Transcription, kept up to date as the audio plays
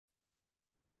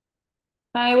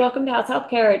Hi, welcome to House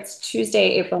Healthcare. It's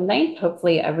Tuesday, April 9th.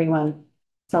 Hopefully everyone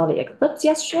saw the eclipse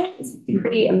yesterday. It's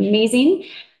pretty amazing.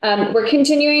 We're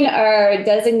continuing our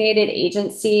designated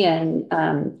agency and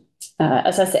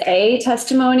SSA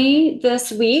testimony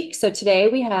this week. So today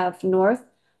we have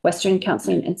Northwestern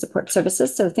Counseling and Support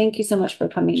Services. So thank you so much for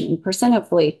coming in person.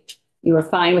 Hopefully you were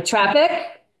fine with traffic.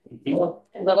 A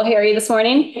little hairy this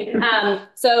morning.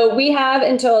 So we have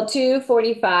until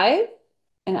 2:45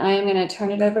 and I am going to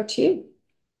turn it over to you.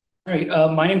 All right,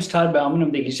 my name is Todd Bauman.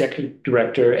 I'm the Executive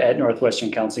Director at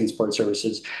Northwestern Counseling and Support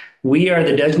Services. We are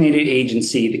the designated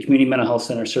agency, the Community Mental Health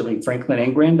Center serving Franklin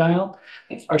and Grand Isle.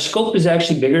 Our scope is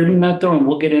actually bigger than that though, and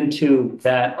we'll get into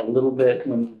that a little bit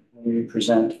when we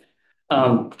present.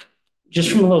 Just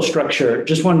from a little structure,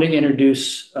 just wanted to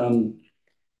introduce, I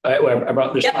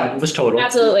brought this slide, it was total.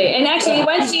 Absolutely. And actually,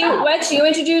 once you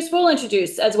introduce, we'll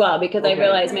introduce as well, because I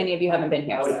realize many of you haven't been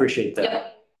here. I would appreciate that.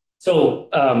 Yep. So,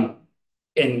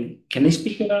 and can they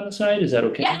speak it on the side? Is that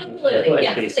okay? Yeah, absolutely.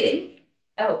 Yeah, please.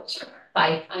 Oh, sure.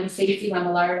 Hi, I'm Stacey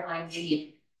Remillard. I'm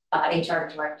the HR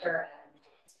Director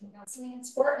at Counseling and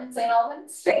Support in St.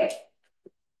 Albans. Great.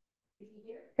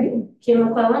 Kim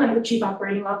McClellan, I'm the Chief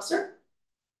Operating Officer.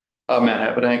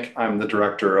 Matt Habedank, I'm the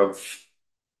Director of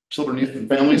Children, Youth, and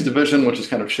Families Division, which is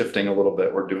kind of shifting a little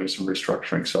bit. We're doing some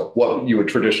restructuring. So what you would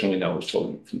traditionally know as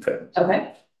Children, Youth, and Families.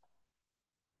 Okay.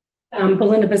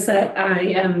 Belinda Bissett, I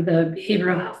am the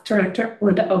Behavioral Health Director,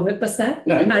 Belinda Ovett-Bissett.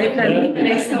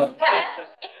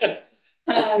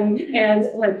 And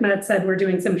like Matt said, we're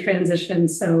doing some transition,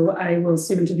 so I will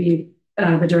soon to be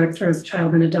the Director of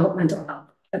Child and Adult Mental Health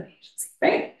at the agency.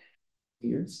 Great.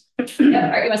 Years.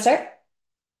 Yeah, are you want to start?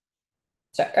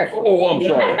 Oh, I'm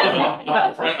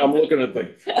sorry. I'm looking at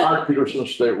the Mark Peterson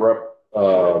State Rep,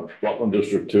 Rutland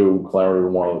District 2, Clary,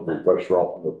 one of the West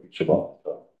Rutland,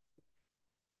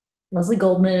 Leslie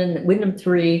Goldman, Wyndham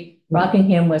 3,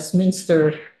 Rockingham,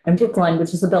 Westminster, and Brookline,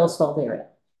 which is the Bellsfeld area.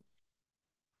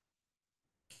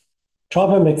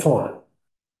 Tarbell McFarland.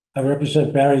 I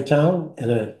represent Barrytown and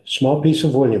a small piece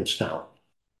of Williamstown.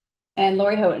 And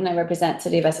Lori Houghton, I represent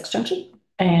City of Essex Junction.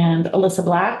 And Alyssa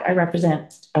Black, I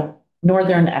represent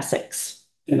Northern Essex.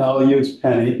 And I'll use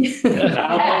Penny.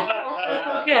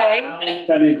 Okay.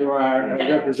 Penny Dwyer,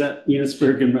 I represent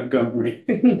Enosburg and Montgomery.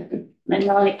 I'm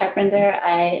Melanie Carpenter.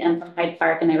 I am from Hyde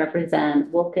Park and I represent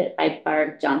Wolcott, Hyde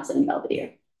Park, Johnson, and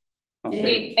Belvedere.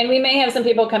 Okay. And we may have some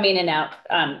people coming in and out.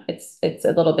 It's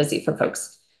a little busy for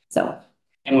folks. So.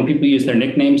 And when people use their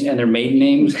nicknames and their maiden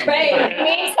names. Right, it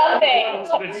means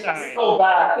something. So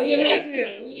bad.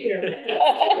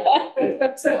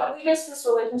 So we missed this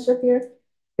relationship here.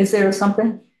 Is there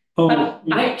something?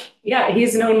 Yeah,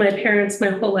 he's known my parents my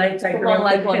whole life. I grew up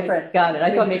with him. Friend. Got it.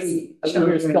 I thought maybe she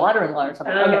was his daughter-in-law or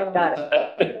something. Okay, got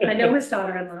it. I know his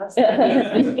daughter-in-law.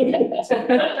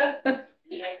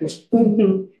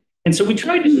 And so we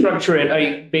tried to structure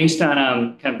it based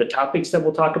on kind of the topics that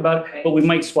we'll talk about, but we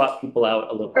might swap people out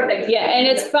a little bit. Perfect. Yeah, and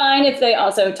it's fine if they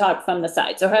also talk from the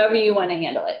side. So however you want to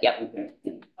handle it. Yep.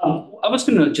 I was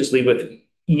going to just leave with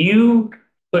you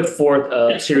put forth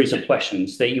a series of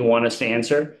questions that you want us to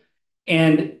answer.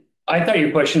 And I thought your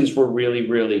questions were really,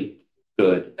 really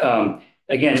good.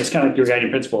 Again, it's kind of like your guiding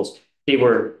principles. They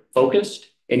were focused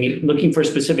and you're looking for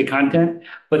specific content,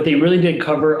 but they really did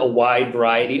cover a wide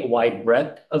variety, a wide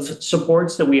breadth of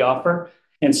supports that we offer.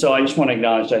 And so I just want to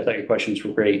acknowledge that I thought your questions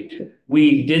were great.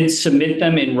 We did submit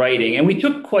them in writing and we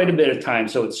took quite a bit of time.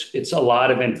 So it's a lot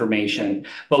of information,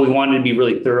 but we wanted to be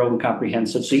really thorough and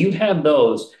comprehensive. So you have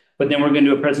those, but then we're going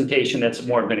to do a presentation that's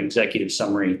more of an executive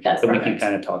summary that we can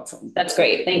kind of talk from. That's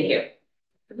great. Thank you.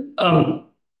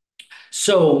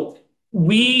 So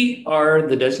we are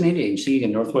the designated agency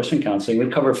in Northwestern Counseling.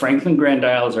 We cover Franklin Grand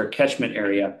Isle as our catchment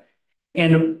area.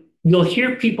 And you'll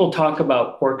hear people talk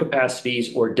about core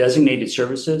capacities or designated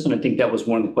services. And I think that was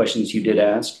one of the questions you did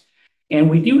ask. And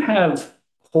we do have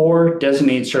core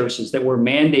designated services that we're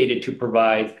mandated to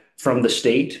provide from the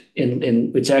state.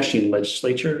 It's actually in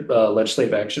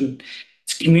legislative action.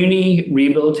 It's community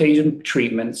rehabilitation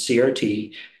treatment,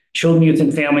 CRT, children, youth,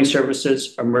 and family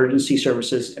services, emergency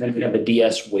services, and then we have a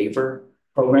DS waiver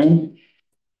program.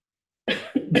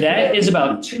 That is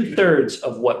about 2/3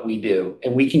 of what we do.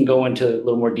 And we can go into a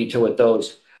little more detail with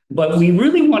those. But we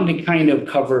really wanted to kind of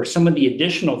cover some of the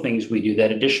additional things we do,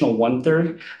 that additional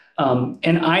 1/3.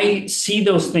 And I see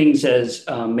those things as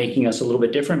making us a little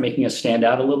bit different, making us stand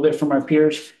out a little bit from our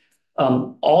peers.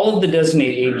 All of the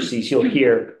designated agencies you'll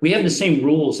hear, we have the same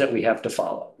rules that we have to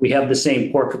follow. We have the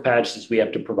same core capacities we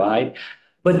have to provide.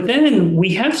 But then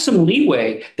we have some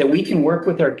leeway that we can work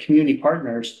with our community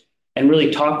partners and really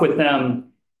talk with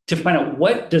them to find out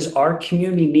what does our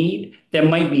community need that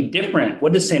might be different?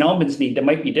 What does St. Albans need that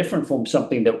might be different from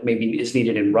something that maybe is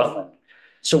needed in Rutland?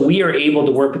 So we are able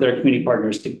to work with our community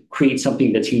partners to create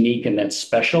something that's unique and that's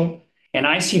special. And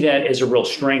I see that as a real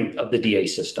strength of the DA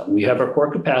system. We have our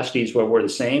core capacities where we're the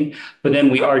same, but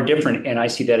then we are different. And I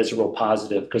see that as a real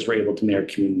positive because we're able to meet our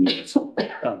community needs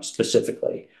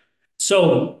specifically.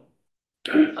 So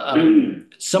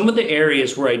some of the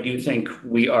areas where I do think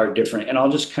we are different, and I'll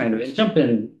just kind of jump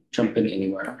in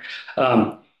anywhere.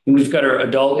 We've got our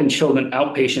adult and children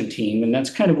outpatient team, and that's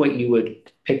kind of what you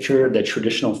would picture, the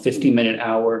traditional 50-minute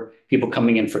hour, people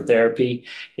coming in for therapy.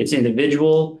 It's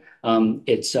individual,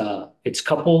 it's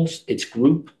couples, it's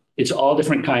group, it's all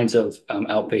different kinds of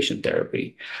outpatient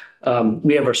therapy.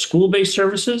 We have our school-based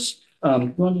services.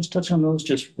 You want to just touch on those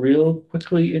just real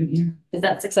quickly in here? Is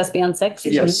that Success Beyond 6?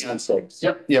 Yes. Beyond 6.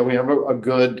 Yep. Yeah, we have a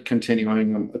good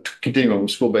continuum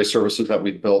of school-based services that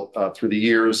we've built through the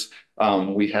years.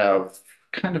 We have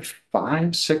kind of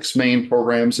 5, 6 main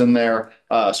programs in there.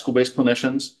 School-based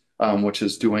clinicians, which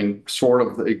is doing sort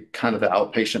of the kind of the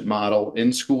outpatient model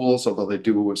in schools, although they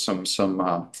do with some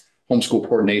homeschool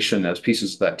coordination as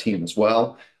pieces of that team as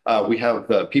well. We have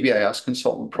the PBIS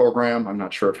consultant program. I'm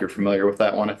not sure if you're familiar with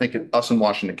that one. I think us in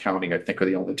Washington County, I think, are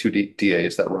the only 2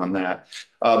 DAs that run that.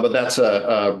 But that's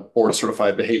a board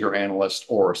certified behavior analyst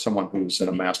or someone who's in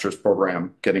a master's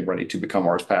program getting ready to become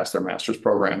or has passed their master's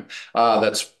program.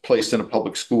 That's placed in a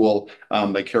public school.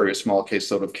 They carry a small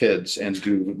caseload of kids and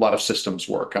do a lot of systems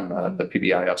work on the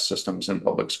PBIS systems in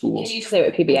public schools. Can you say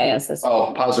what PBIS is?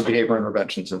 Oh, positive behavior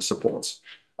interventions and supports,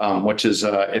 which is,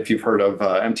 if you've heard of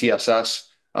MTSS,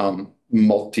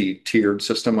 multi-tiered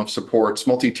system of supports.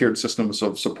 Multi-tiered systems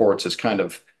of supports is kind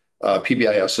of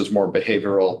PBIS is more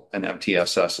behavioral, and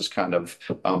MTSS is kind of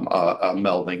a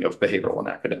melding of behavioral and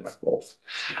academic both.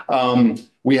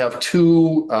 We have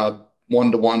 2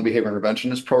 one-to-one behavior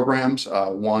interventionist programs.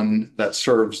 One that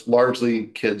serves largely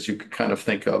kids you could kind of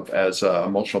think of as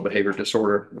emotional behavior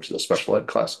disorder, which is a special ed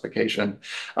classification,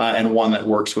 and one that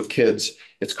works with kids.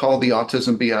 It's called the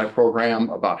Autism BI program.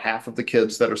 About half of the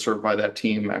kids that are served by that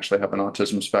team actually have an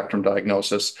autism spectrum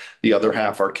diagnosis. The other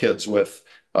half are kids with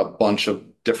a bunch of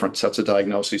different sets of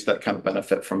diagnoses that kind of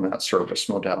benefit from that service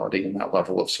modality and that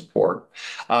level of support.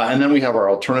 And then we have our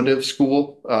alternative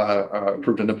school,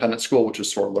 approved independent school, which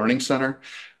is SOAR Learning Center.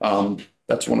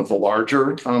 That's one of the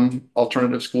larger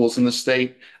alternative schools in the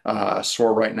state.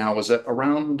 SOAR right now is at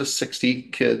around 60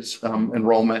 kids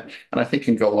enrollment, and I think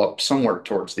can go up somewhere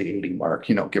towards the 80 mark,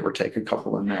 give or take a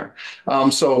couple in there.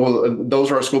 So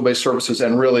those are our school-based services,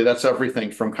 and really that's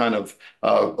everything from kind of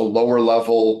a lower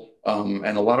level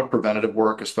and a lot of preventative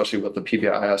work, especially with the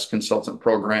PBIS consultant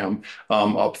program,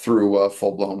 up through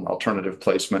full-blown alternative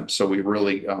placement. So we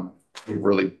really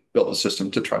built a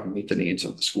system to try to meet the needs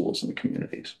of the schools and the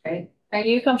communities. Great. Are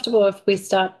you comfortable if we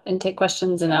stop and take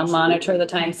questions, and I'll monitor the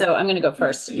time? So I'm going to go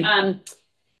first.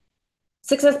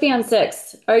 Success Beyond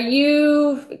 6. Are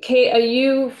you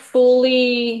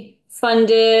fully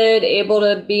funded, able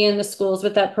to be in the schools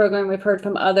with that program? We've heard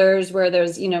from others where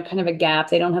there's, kind of a gap.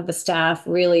 They don't have the staff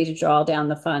really to draw down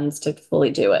the funds to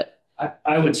fully do it.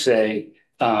 I would say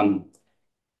there's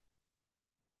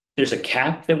a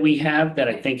cap that we have that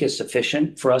I think is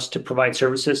sufficient for us to provide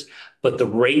services, but the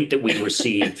rate that we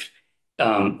receive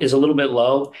is a little bit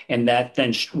low, and that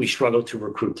then we struggle to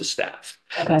recruit the staff.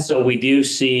 Okay. So we do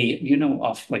see,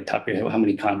 off like top of your head, how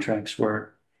many contracts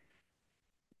were?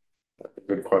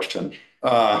 Good question.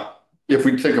 If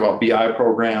we think about BI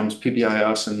programs,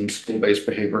 PBIS and school-based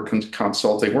behavior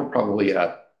consulting, we're probably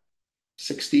at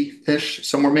 60-ish,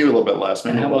 somewhere, maybe a little bit less.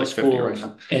 Maybe And how about 50 right schools?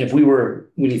 now. And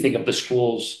when you think of the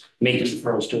schools making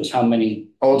referrals to us, how many?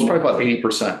 Oh, it's probably about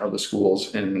 80% of the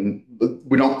schools in the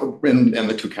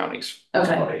 2 counties.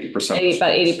 Okay. About 80%.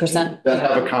 About 80%. That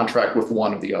have a contract with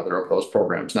one or the other of those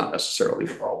programs, not necessarily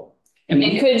the all. And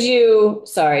could you,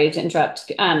 sorry to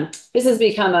interrupt, this has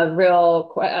become a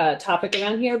real topic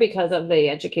around here because of the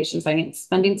education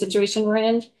funding situation we're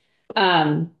in.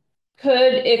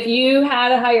 If you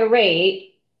had a higher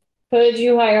rate, do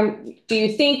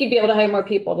you think you'd be able to hire more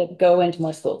people to go into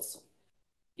more schools?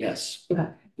 Yes, Okay.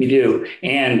 we do.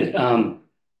 And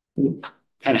kind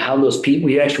of how those people,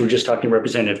 we actually were just talking to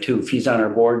Representative Toof. He's on our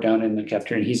board down in the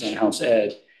cafeteria, and he's on House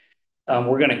Ed.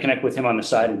 We're going to connect with him on the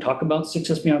side and talk about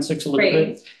Success Beyond 6 a little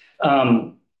bit.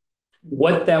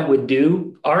 What that would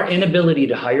do, our inability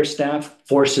to hire staff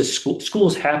forces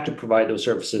schools have to provide those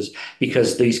services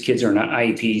because these kids are not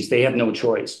IEPs. They have no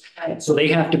choice. Right. So they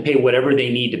have to pay whatever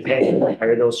they need to pay to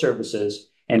hire those services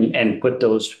and put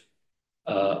those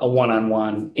a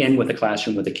one-on-one in with a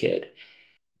classroom with a kid.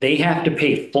 They have to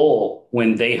pay full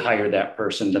when they hire that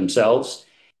person themselves.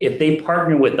 If they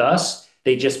partner with us,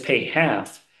 they just pay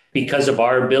half because of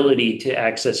our ability to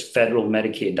access federal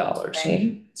Medicaid dollars.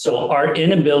 Right. So our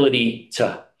inability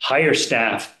to hire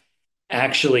staff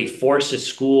actually forces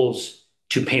schools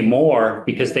to pay more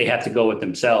because they have to go with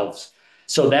themselves.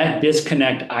 So that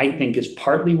disconnect, I think, is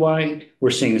partly why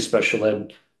we're seeing the special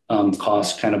ed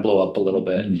costs kind of blow up a little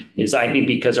bit. Is I think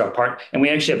because and we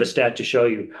actually have a stat to show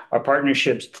you, our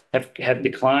partnerships have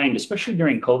declined, especially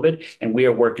during COVID, and we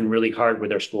are working really hard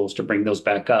with our schools to bring those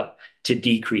back up to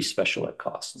decrease special ed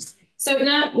costs. So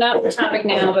not the topic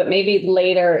now, but maybe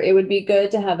later, it would be good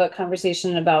to have a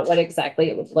conversation about what exactly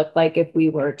it would look like if we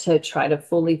were to try to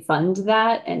fully fund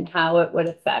that and how it would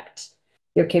affect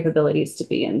your capabilities to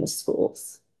be in the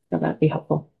schools. So that'd be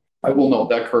helpful. I will note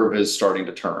that curve is starting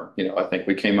to turn. I think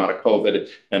we came out of COVID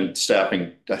and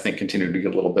staffing, I think, continued to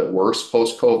get a little bit worse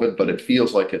post-COVID, but it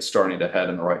feels like it's starting to head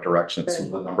in the right direction. Some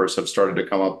of the numbers have started to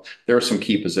come up. There are some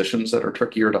key positions that are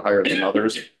trickier to hire than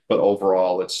others, but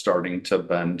overall it's starting to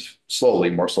bend slowly,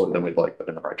 more slowly than we'd like, but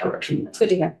in the right direction. That's good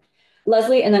to hear.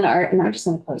 Leslie, and then Art, and I'm just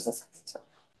going to close this.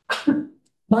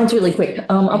 Mine's really quick.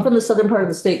 I'm from the southern part of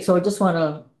the state, so I just want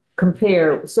to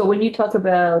compare. So when you talk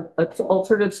about an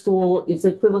alternative school, is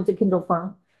it equivalent to Kindle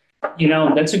Farm?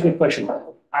 That's a good question.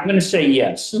 I'm going to say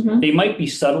yes. They might be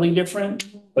subtly different,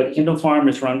 but Kindle Farm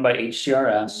is run by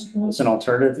HCRS. It's an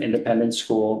alternative independent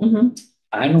school.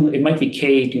 I don't know, it might be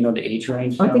K, do you know the age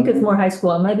range? I think it's more high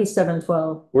school. It might be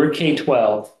 7-12. We're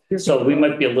K-12, so we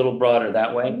might be a little broader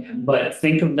that way, but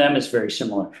think of them as very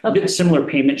similar. Okay. Similar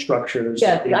payment structures.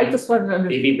 Yeah, I just wanted to They'd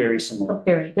understand. be very similar.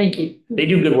 Okay, thank you. They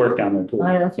do good work down there too.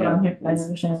 That's what I'm here. I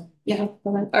understand. Yeah.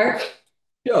 Art?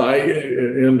 Yeah,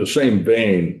 in the same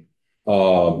vein,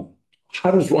 how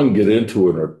does one get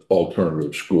into an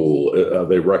alternative school? Are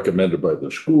they recommended by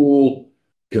the school?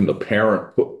 Can the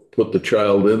parent put the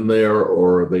child in there,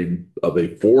 or are they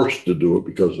forced to do it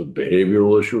because of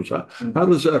behavioral issues? How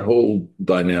does that whole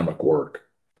dynamic work?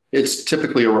 It's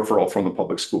typically a referral from the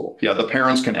public school. Yeah, the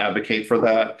parents can advocate for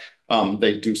that.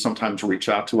 They do sometimes reach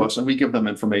out to us and we give them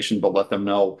information, but let them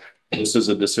know this is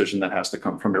a decision that has to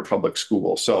come from your public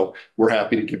school. So we're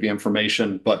happy to give you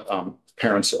information, but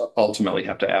parents ultimately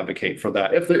have to advocate for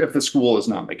that if the school is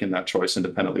not making that choice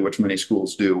independently, which many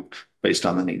schools do based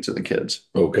on the needs of the kids.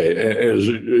 Okay, is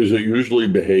it usually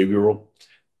behavioral?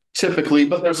 Typically,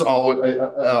 but there's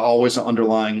always an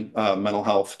underlying mental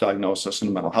health diagnosis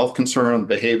and a mental health concern,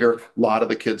 behavior. A lot of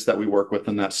the kids that we work with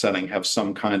in that setting have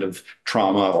some kind of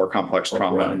trauma or complex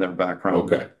trauma in their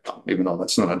background. Okay. Even though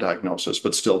that's not a diagnosis,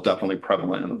 but still definitely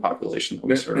prevalent in the population that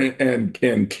we serve.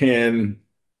 And can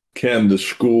the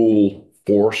school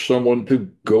force someone to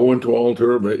go into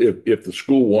alternative if the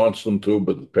school wants them to,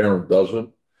 but the parent doesn't?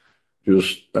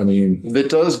 If it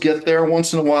does get there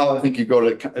once in a while, I think you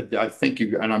go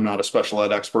to, and I'm not a special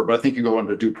ed expert, but I think you go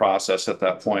into due process at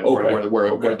that point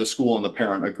where the school and the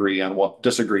parent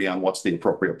disagree on what's the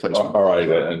appropriate placement. All right,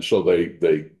 and so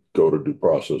they go to due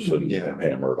process and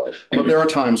hammer it out. But there are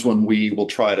times when we will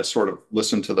try to sort of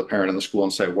listen to the parent in the school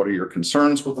and say, what are your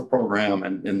concerns with the program,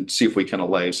 and see if we can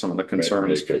allay some of the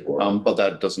concerns. But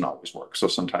that doesn't always work. So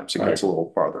sometimes it gets a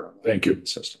little farther. Thank you.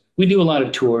 System. We do a lot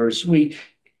of tours.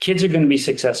 Kids are going to be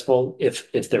successful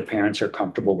if their parents are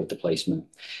comfortable with the placement.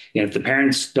 If the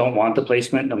parents don't want the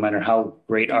placement, no matter how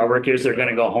great our work is, they're going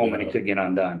to go home and it could get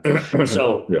undone.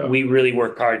 So we really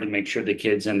work hard to make sure the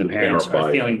kids and the parents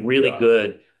are feeling really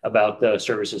good about the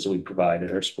services that we provide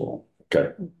at our school.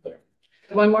 Okay.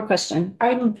 One more question.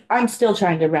 I'm still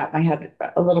trying to wrap my head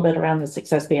a little bit around the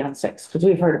Success Beyond 6, because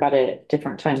we've heard about it at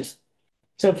different times.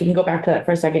 So if you can go back to that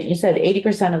for a second, you said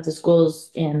 80% of the schools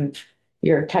in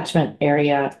your catchment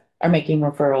area are making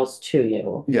referrals to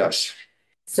you. Yes.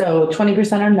 So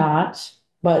 20% are not,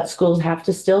 but schools have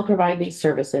to still provide these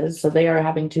services. So they are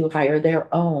having to hire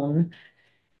their own.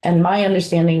 And my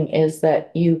understanding is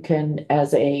that you can,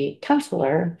 as a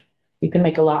counselor, you can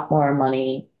make a lot more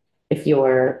money if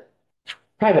you're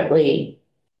privately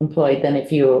employed than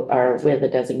if you are with a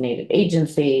designated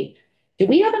agency. Do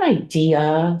we have an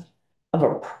idea of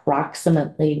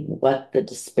approximately what the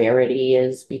disparity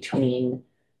is between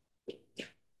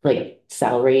like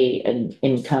salary and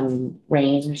income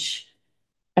range?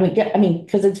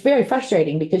 Because it's very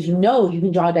frustrating because you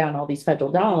can draw down all these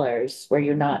federal dollars where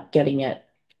you're not getting it.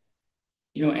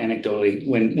 Anecdotally,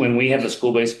 when we have a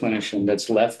school-based clinician that's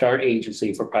left our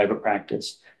agency for private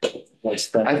practice, I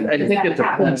think it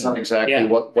depends on exactly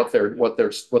what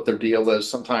their deal is.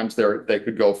 Sometimes they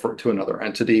could go to another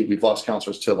entity. We've lost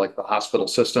counselors to like the hospital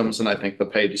systems, and I think the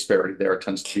pay disparity there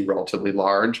tends to be relatively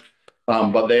large.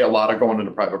 But a lot are going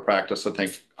into private practice. I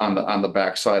think on the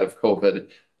backside of COVID,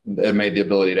 it made the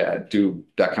ability to do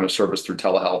that kind of service through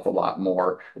telehealth a lot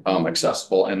more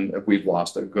accessible. And we've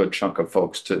lost a good chunk of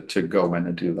folks to go in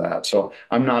and do that. So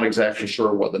I'm not exactly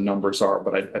sure what the numbers are,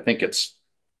 but I think it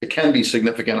can be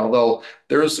significant, although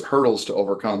there's hurdles to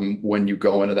overcome when you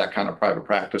go into that kind of private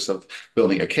practice of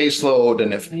building a caseload.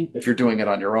 And if you're doing it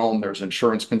on your own, there's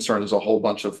insurance concerns. There's a whole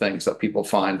bunch of things that people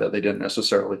find that they didn't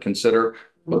necessarily consider.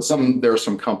 But there are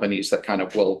some companies that kind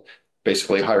of will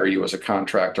basically hire you as a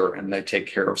contractor and they take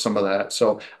care of some of that.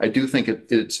 So I do think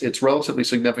it's relatively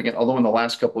significant, although in the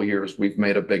last couple of years, we've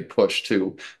made a big push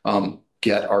to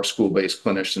get our school-based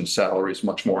clinician salaries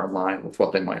much more in line with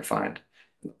what they might find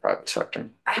in the private sector.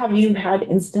 Have you had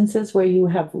instances where you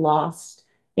have lost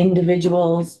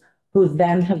individuals who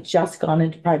then have just gone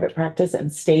into private practice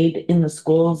and stayed in the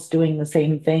schools doing the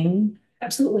same thing?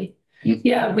 Absolutely.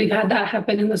 Yeah, we've had that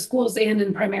happen in the schools and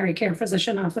in primary care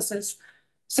physician offices.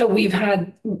 So we've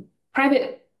had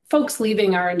private folks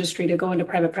leaving our industry to go into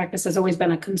private practice has always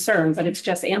been a concern, but it's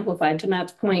just amplified. To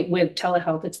Matt's point with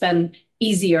telehealth, it's been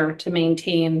easier to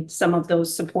maintain some of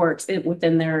those supports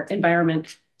within their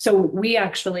environment. So we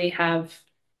actually have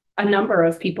a number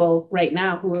of people right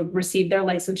now who have received their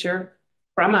licensure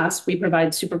from us. We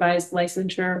provide supervised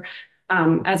licensure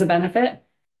as a benefit.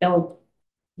 They'll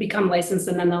become licensed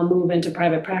and then they'll move into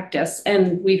private practice.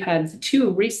 And we've had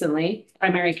 2 recently,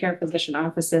 primary care physician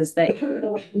offices that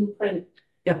Blueprint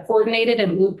coordinated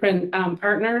and Blueprint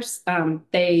partners.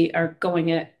 They are going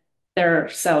it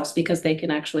themselves because they can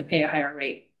actually pay a higher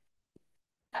rate.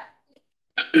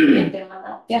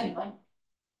 Yeah.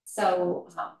 So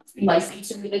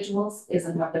licensed individuals is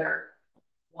another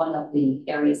one of the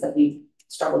areas that we've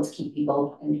struggled to keep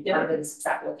people, and part of it is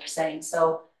exactly what they're saying.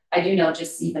 So I do know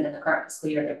just even in the current fiscal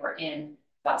year that we're in,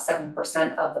 about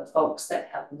 7% of the folks that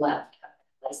have left have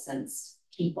licensed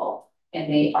people,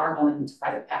 and they are going into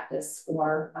private practice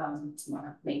or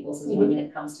Maples is when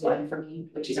it comes to it for me,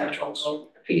 which is our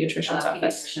local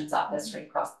pediatrician's office right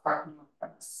across the park from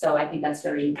us. So I think that's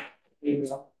very, very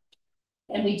real.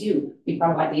 And we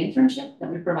provide the internship,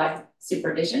 then we provide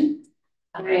supervision.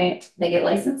 Right. They get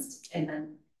licensed and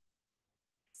then.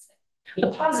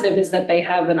 The positive is that they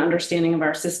have an understanding of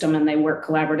our system and they work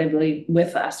collaboratively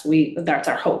with us. That's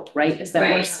our hope, right? Is that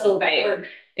we're still we're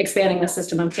expanding the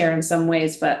system of care in some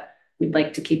ways, but we'd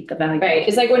like to keep the value. Right.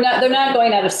 It's like they're not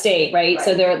going out of state, right?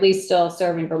 So they're at least still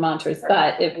serving Vermonters,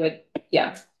 but it would,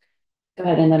 yeah. Go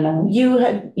ahead and then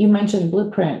you mentioned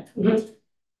Blueprint. Mm-hmm.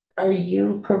 Are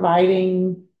you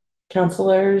providing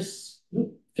counselors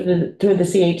through the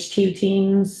CHT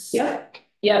teams?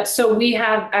 Yeah, so we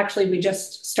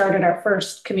just started our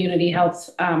first community health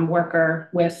worker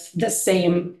with the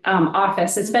same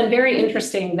office. It's been very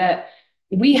interesting that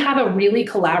we have a really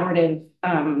collaborative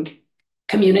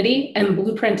community, and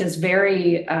Blueprint is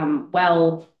very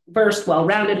well-versed,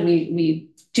 well-rounded.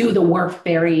 We do the work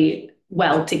very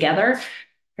well together.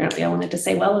 Apparently I wanted to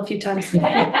say well a few times.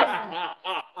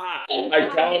 I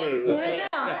counted it.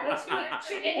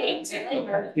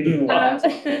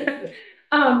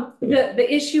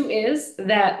 The issue is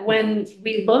that when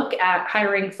we look at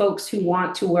hiring folks who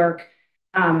want to work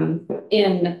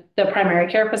in the primary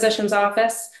care physician's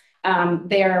office,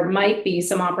 there might be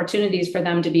some opportunities for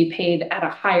them to be paid at a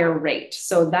higher rate.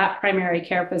 So that primary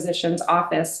care physician's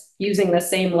office, using the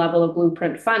same level of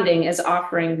Blueprint funding, is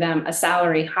offering them a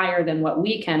salary higher than what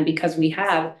we can, because we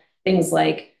have things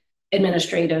like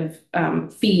administrative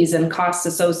fees and costs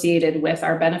associated with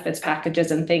our benefits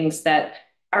packages and things that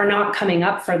are not coming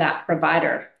up for that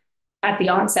provider at the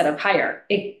onset of hire.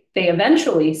 They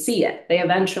eventually see it, they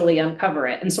eventually uncover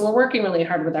it. And so we're working really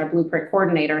hard with our Blueprint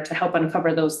coordinator to help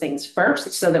uncover those things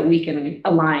first so that we can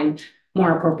align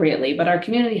more appropriately. But our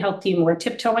community health team, we're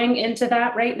tiptoeing into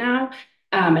that right now.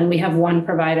 And we have one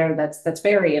provider that's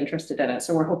very interested in it.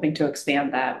 So we're hoping to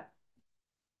expand that.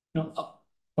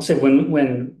 I'll say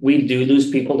when we do lose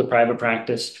people to private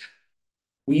practice,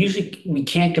 we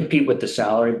can't compete with the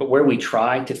salary, but where we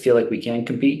try to feel like we can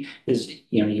compete is,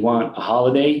 you want a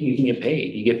holiday, you can get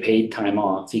paid. You get paid time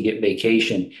off, you get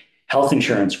vacation. Health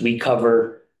insurance, we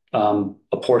cover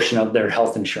a portion of their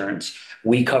health insurance.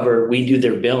 We do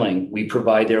their billing. We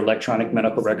provide their electronic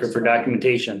medical record for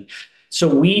documentation.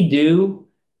 So we do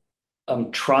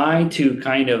try to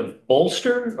kind of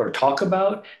bolster or talk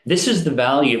about, this is the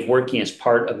value of working as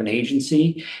part of an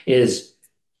agency, is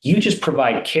you just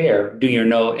provide care, do your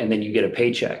note, and then you get a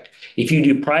paycheck. If you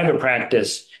do private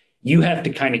practice, you have to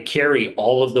kind of carry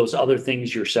all of those other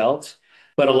things yourself.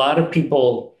 But a lot of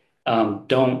people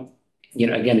don't,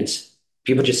 again,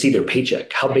 people just see their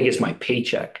paycheck. How big is my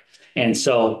paycheck? And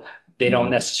so they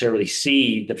don't necessarily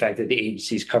see the fact that the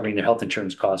agency is covering their health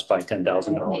insurance costs by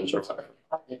 $10,000 or whatever.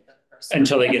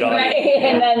 Until they get on. Right,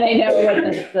 and then they know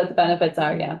what the benefits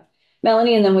are, yeah.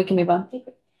 Melanie, and then we can move on.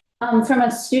 From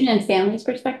a student and family's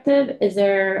perspective, is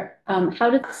there, how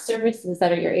do the services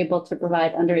that you're able to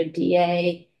provide under a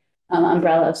DA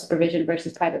umbrella of supervision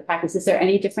versus private practice, is there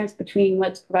any difference between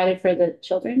what's provided for the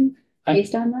children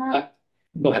based on that?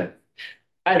 Go ahead.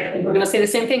 We're going to say the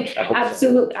same thing. I hope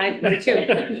so. Absolutely. Me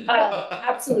too.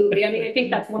 Absolutely. I mean, I think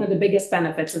that's one of the biggest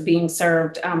benefits of being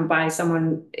served by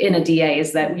someone in a DA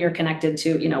is that we are connected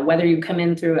to, you know, whether you come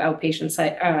in through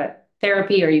outpatient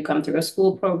therapy or you come through a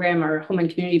school program or home and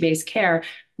community-based care,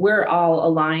 we're all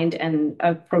aligned and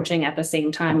approaching at the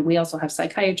same time. We also have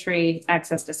psychiatry,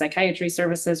 access to psychiatry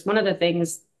services. One of the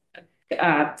things,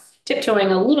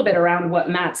 tiptoeing a little bit around what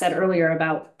Matt said earlier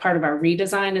about part of our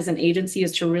redesign as an agency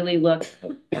is to really look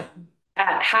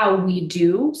at how we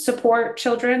do support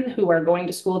children who are going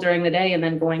to school during the day and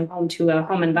then going home to a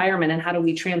home environment, and how do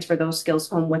we transfer those skills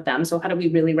home with them. So how do we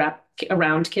really wrap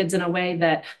around kids in a way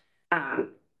that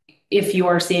if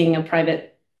you're seeing a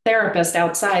private therapist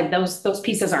outside, those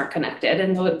pieces aren't connected,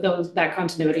 and that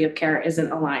continuity of care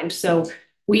isn't aligned. So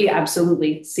we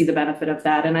absolutely see the benefit of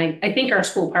that. And I think our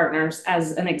school partners,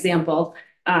 as an example,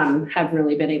 have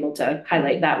really been able to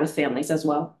highlight that with families as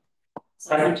well.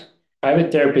 Private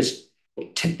therapists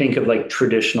think of like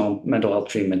traditional mental health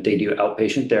treatment. They do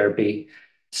outpatient therapy,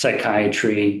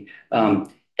 psychiatry.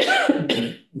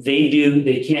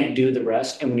 They can't do the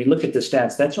rest. And when you look at the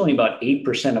stats, that's only about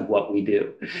 8% of what we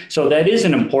do. So that is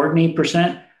an important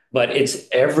 8%. But it's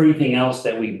everything else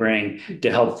that we bring to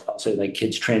help also like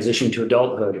kids transition to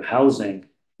adulthood, housing,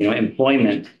 you know,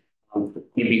 employment,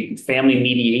 maybe family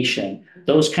mediation,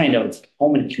 those kind of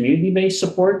home and community-based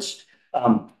supports.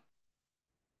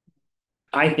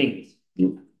 I think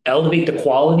elevate the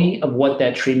quality of what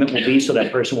that treatment will be so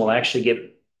that person will actually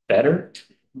get better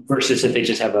versus if they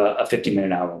just have a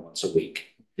 50-minute hour once a week.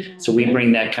 So we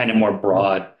bring that kind of more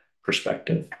broad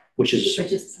perspective, which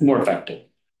is more effective.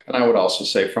 And I would also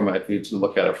say if you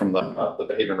look at it from the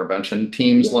behavior intervention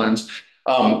team's lens,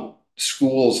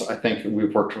 schools, I think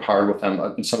we've worked hard with them,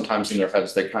 and sometimes in their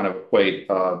heads, they kind of equate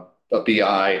a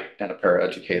BI and a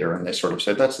paraeducator, and they sort of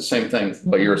say, that's the same thing,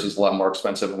 but yours is a lot more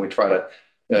expensive. And we try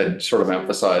to sort of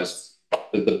emphasize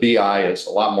that the BI is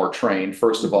a lot more trained,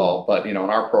 first of all, but, you know,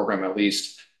 in our program, at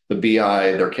least, the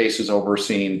BI, their case is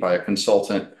overseen by a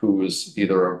consultant who is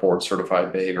either a board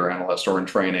certified behavior analyst or in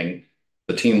training.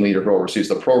 The team leader who oversees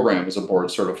the program is a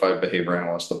board certified behavior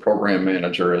analyst. The program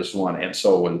manager is one, and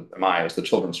so am I as the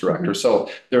children's director. So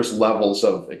there's levels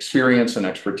of experience and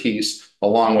expertise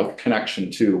along with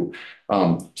connection to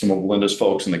some of Linda's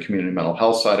folks in the community mental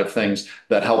health side of things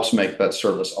that helps make that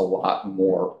service a lot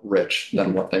more rich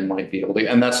than what they might be able to.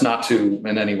 And that's not to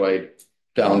in any way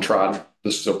downtrodden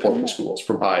the support the schools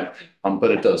provide,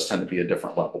 but it does tend to be a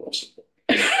different level of support.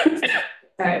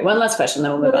 All right, one last question,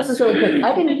 then we'll move on. This is really quick.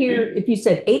 I didn't hear if you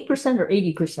said 8% or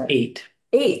 80%.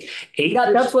 8.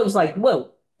 That's what was like, whoa,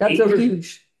 that's so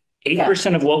huge.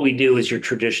 8% of what we do is your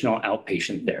traditional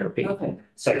outpatient therapy,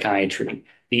 psychiatry.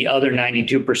 The other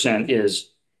 92% is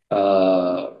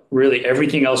really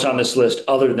everything else on this list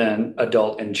other than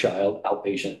adult and child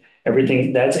outpatient.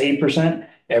 Everything that's 8%.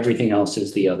 Everything else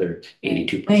is the other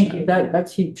 82%. Thank you.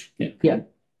 That's huge. Yeah.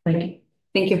 Thank you.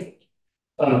 Thank you.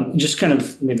 Just kind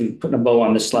of maybe putting a bow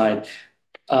on this slide.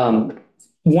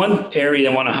 One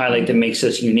area I want to highlight that makes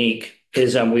us unique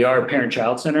is we are a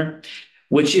parent-child center,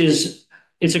 which is,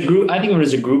 it's a group, I think of it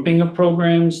as a grouping of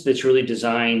programs that's really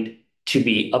designed to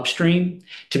be upstream,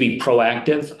 to be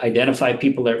proactive, identify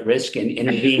people at risk and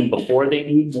intervene before they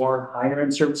need more higher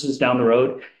end services down the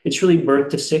road. It's really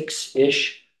birth to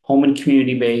 6-ish, home and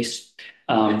community based.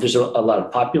 There's a lot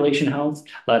of population health,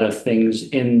 a lot of things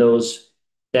in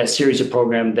that series of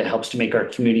programs that helps to make our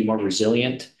community more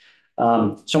resilient.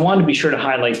 So I wanted to be sure to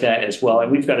highlight that as well.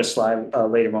 And we've got a slide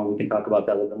later on. We can talk about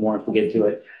that a little bit more if we get to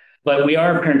it. But we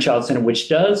are a parent-child center, which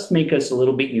does make us a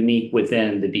little bit unique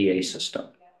within the DA system.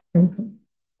 And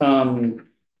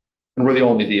we're the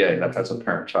only DA that has a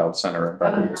parent-child center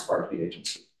as part of the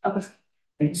agency. Okay.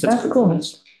 That's cool.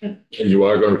 And you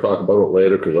are going to talk about it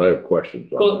later because I have questions.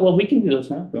 Well, we can do those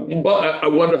now. Yeah. Well, I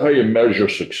wonder how you measure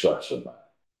success in that.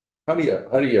 How do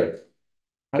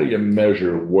you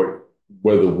measure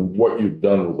whether what you've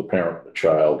done with the parent and the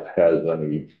child has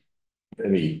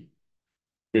any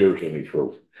bears any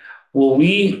fruit? Well,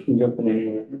 we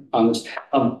definitely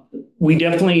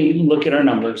look at our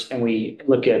numbers and we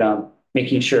look at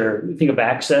making sure, we think of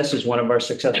access as one of our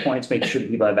success points, making sure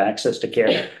people have access to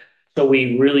care. So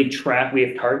we really track, we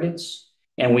have targets,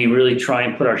 and we really try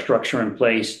and put our structure in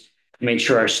place to make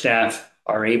sure our staff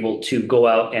are able to go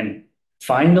out and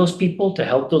find those people, to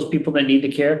help those people that need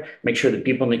the care, make sure that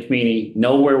people in the community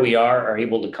know where we are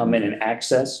able to come in and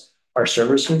access our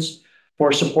services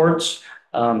for supports.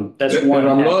 That's And one.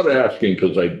 I'm not asking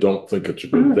because I don't think it's a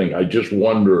good thing. I just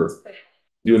wonder,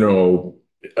 you know,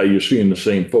 are you seeing the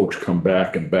same folks come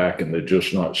back and they're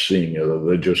just not seeing it, or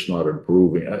they're just not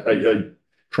improving? I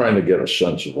trying to get a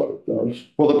sense of what it does.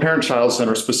 Well, the Parent-Child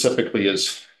Center specifically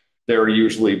they're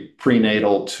usually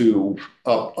prenatal to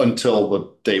up until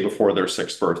the day before their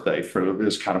 6th birthday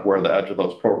is kind of where the edge of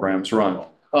those programs run.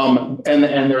 And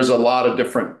there's a lot of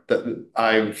different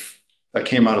I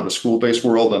came out of the school-based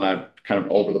world, and I'm kind of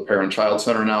over the Parent-Child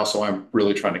Center now. So I'm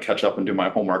really trying to catch up and do my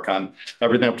homework on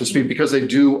everything up to speed, because they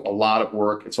do a lot of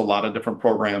work. It's a lot of different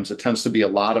programs. It tends to be a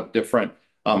lot of different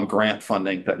grant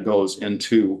funding that goes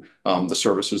into the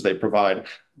services they provide.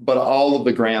 But all of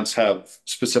the grants have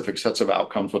specific sets of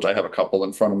outcomes, which I have a couple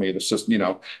in front of me. This is,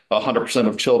 100%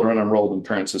 of children enrolled in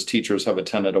Parents as Teachers have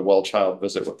attended a well child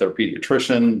visit with their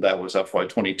pediatrician. That was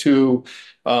FY22.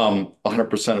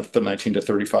 100% of the 19 to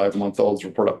 35 month olds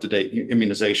report up-to-date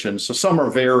immunizations. So some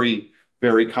are very,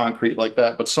 very concrete like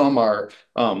that, but some are,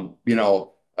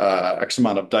 X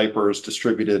amount of diapers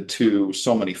distributed to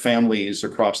so many families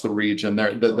across the region.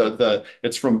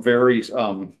 It's from very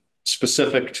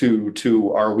specific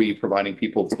to are we providing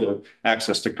people to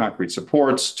access to concrete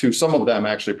supports, to some of them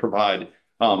actually provide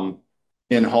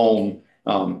in-home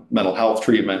mental health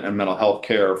treatment and mental health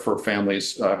care for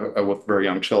families with very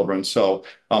young children. So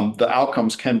the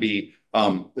outcomes can be,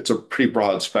 it's a pretty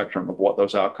broad spectrum of what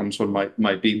those outcomes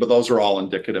might be, but those are all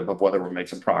indicative of whether we're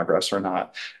making progress or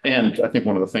not. And I think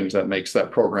one of the things that makes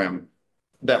that program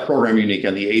unique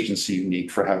and the agency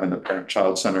unique for having the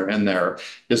Parent-Child Center in there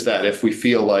is that if we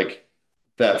feel like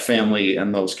that family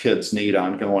and those kids need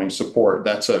ongoing support,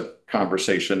 that's a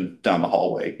conversation down the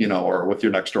hallway, or with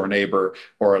your next door neighbor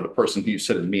or the person who you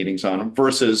sit in meetings on,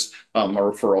 versus a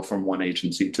referral from one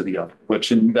agency to the other,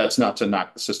 and that's not to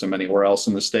knock the system anywhere else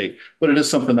in the state, but it is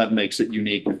something that makes it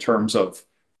unique in terms of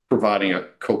providing a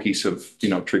cohesive,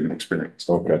 treatment experience.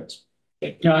 Okay.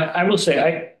 I will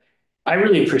say, I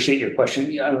really appreciate your question.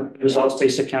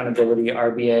 Results-based accountability,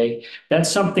 RBA, that's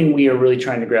something we are really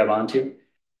trying to grab onto.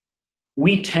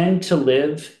 We tend to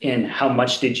live in how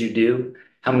much did you do?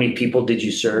 How many people did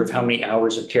you serve? How many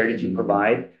hours of care did you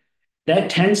provide?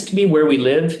 That tends to be where we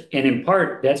live. And in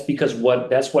part, that's because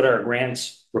that's what our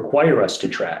grants require us to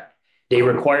track. They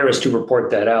require us to report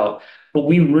that out. But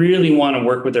we really want to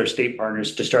work with our state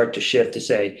partners to start to shift to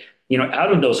say,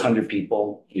 out of those 100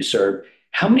 people you serve,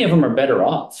 how many of them are better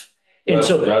off? And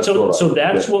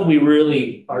that's what we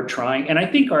really are trying. And I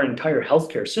think our entire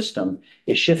healthcare system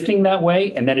is shifting that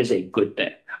way. And that is a good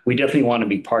thing. We definitely want to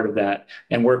be part of that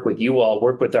and work with you all,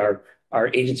 work with our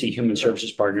agency human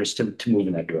services partners to move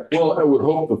in that direction. Well, I would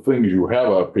hope the things you have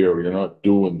up here, you're not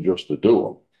doing just to do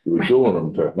them. You're doing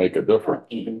them to make a difference.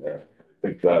 I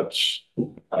think that's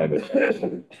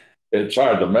it's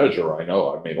hard to measure. I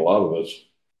know. I mean, a lot of this,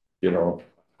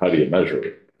 how do you measure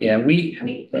it? Yeah, we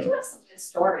do have some good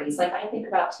stories. Like I think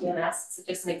about TMS, it's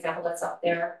just an example that's up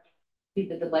there. We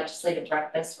did the legislative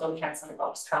breakfast where we had some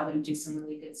folks come and do some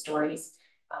really good stories.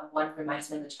 One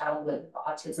reminds me of the child with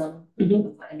autism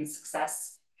and his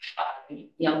success.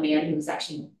 Young man who was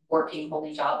actually working,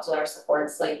 holding jobs with our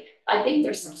supports. Like I think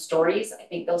there's some stories. I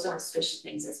think those are suspicious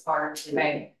things. It's hard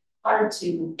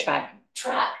to track.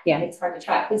 Yeah, it's hard to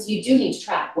track because you do need to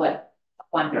track what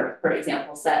Wonder, for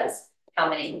example, says. How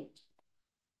many?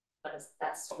 What is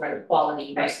that's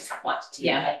quality versus quantity?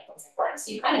 Yeah,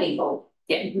 so you kind of need both.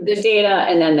 Yeah, the data,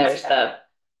 and then there's the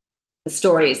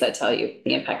stories that tell you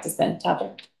the impact has been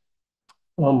tougher.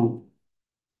 On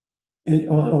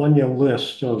your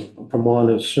list of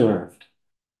Vermonters served,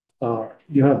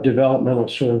 you have developmental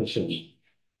services.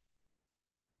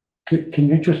 Can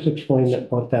you just explain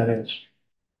what that is?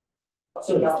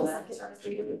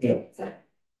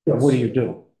 Yeah, what do you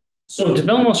do? So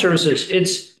developmental services,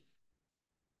 it's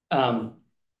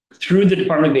through the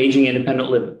Department of Aging and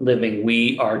Independent Living,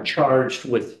 we are charged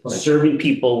with serving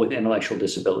people with intellectual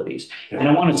disabilities. And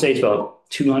I want to say it's about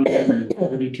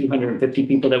 230, 250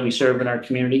 people that we serve in our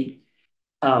community.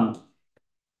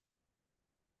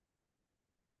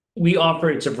 We offer,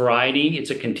 it's a variety, it's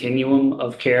a continuum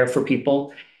of care for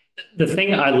people. The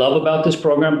thing I love about this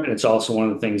program, and it's also one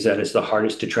of the things that is the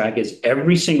hardest to track, is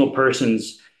every single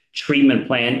person's treatment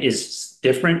plan is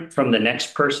different from the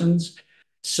next person's.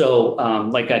 So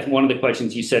one of the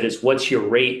questions you said is, what's your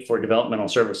rate for developmental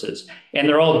services? And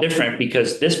they're all different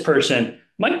because this person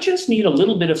might just need a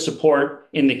little bit of support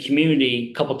in the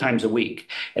community a couple times a week.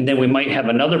 And then we might have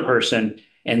another person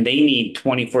and they need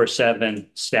 24/7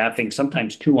 staffing,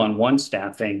 sometimes 2-on-1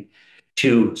 staffing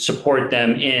to support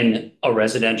them in a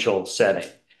residential setting.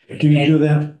 Do you do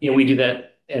that? Yeah, we do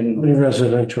that. How And many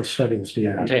residential settings do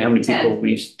you I'll have? tell you how many people 10.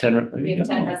 we use, 10. We have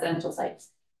 10 residential sites.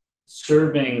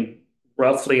 Serving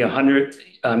roughly 100,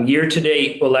 year to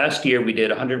date, well, last year we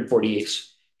did 148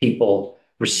 people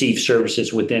receive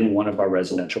services within one of our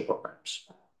residential programs.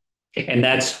 And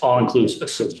that's all inclusive.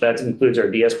 So that includes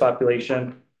our DS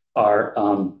population, our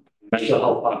mental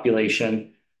health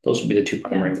population. Those would be the two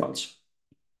primary ones.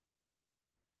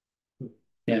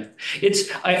 Yeah, it's,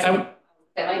 That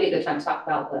might be a good time to talk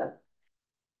about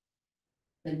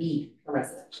the need for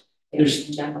residential There's-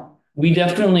 in general. we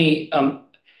definitely,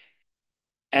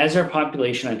 as our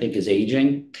population, I think, is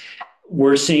aging,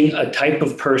 we're seeing a type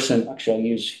of person, actually, I'll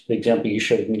use the example you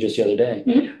showed me just the other day.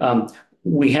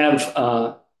 We have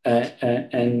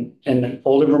an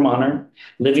older Vermonter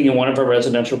living in one of our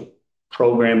residential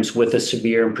programs with a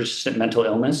severe and persistent mental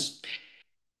illness.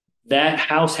 That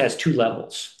house has 2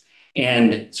 levels.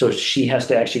 And so she has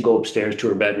to actually go upstairs to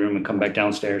her bedroom and come back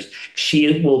downstairs.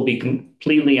 She will be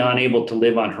completely unable to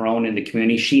live on her own in the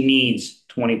community. She needs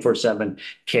 24/7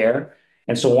 care.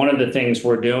 And so one of the things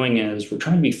we're doing is we're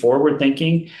trying to be forward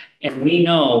thinking. And we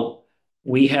know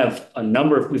we have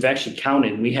we've actually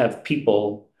counted, we have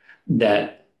people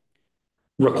that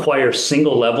require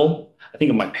single level. I think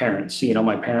of my parents,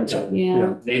 my parents are,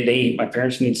 Yeah. my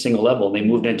parents need single level. They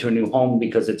moved into a new home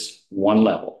because it's one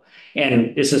level.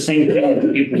 And it's the same thing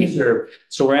with people we serve.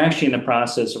 So we're actually in the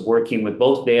process of working with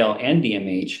both Dale and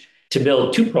DMH to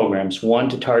build 2 programs, one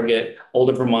to target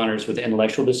older Vermonters with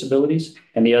intellectual disabilities,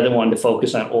 and the other one to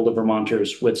focus on older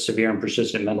Vermonters with severe and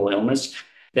persistent mental illness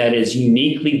that is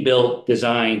uniquely built,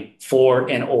 designed for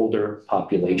an older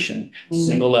population.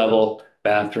 Single level,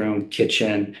 bathroom,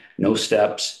 kitchen, no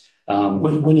steps.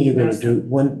 When are you gonna do,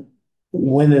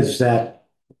 when is that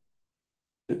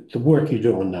the work you're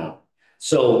doing now?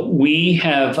 So we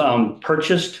have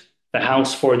purchased the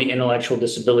house for the intellectual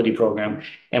disability program.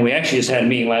 And we actually just had a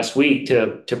meeting last week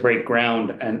to break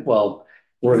ground and we're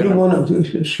Are you gonna, one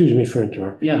of, excuse me for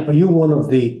interrupting. yeah, Are you one of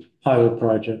the pilot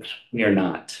projects? we are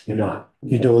not. You're not.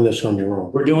 You're doing this on your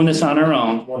own. We're doing this on our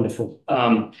own. Wonderful.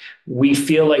 We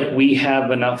feel like we have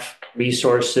enough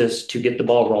resources to get the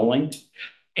ball rolling.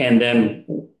 And then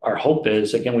our hope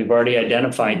is, again, we've already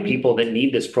identified people that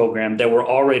need this program that we're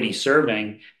already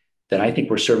serving, that I think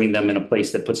we're serving them in a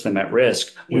place that puts them at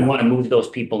risk. We Yeah. want to move those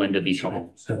people into these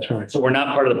homes. That's right. So we're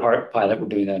not part of the pilot, we're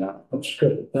doing that now. That's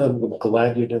good. I'm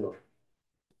glad you did it.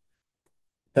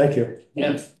 Thank you.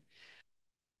 Yeah.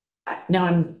 Now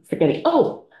I'm forgetting.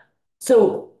 Oh,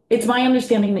 so it's my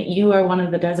understanding that you are one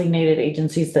of the designated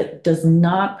agencies that does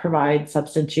not provide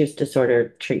substance use disorder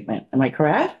treatment. Am I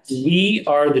correct? We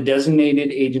are the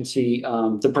designated agency,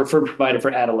 the preferred provider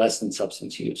for adolescent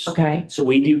substance use. Okay. So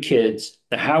we do kids.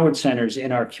 The Howard Centers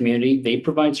in our community, they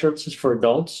provide services for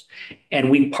adults,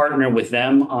 and we partner with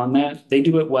them on that. They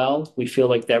do it well. We feel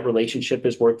like that relationship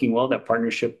is working well. That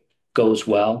partnership goes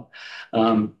well.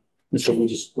 And so we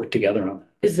just work together on it.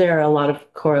 Is there a lot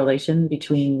of correlation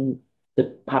between the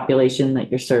population that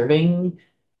you're serving?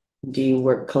 Do you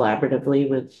work collaboratively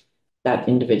with that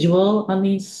individual on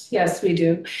these? Yes, we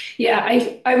do. Yeah,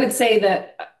 I would say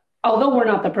that although we're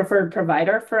not the preferred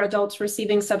provider for adults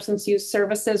receiving substance use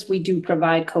services, we do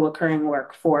provide co-occurring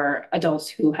work for adults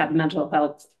who have mental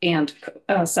health and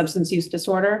substance use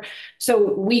disorder.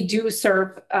 So we do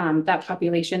serve that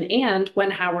population. And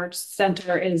when Howard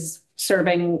Center is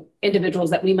serving individuals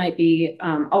that we might be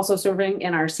also serving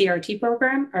in our CRT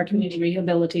program, our Community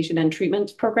Rehabilitation and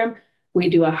Treatment Program, we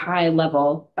do a high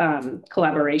level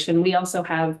collaboration. We also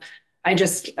have,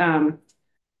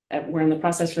 we're in the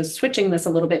process of switching this a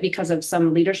little bit because of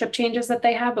some leadership changes that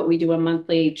they have, but we do a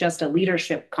monthly, just a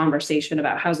leadership conversation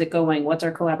about how's it going? What's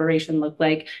our collaboration look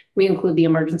like? We include the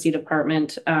emergency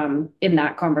department in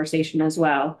that conversation as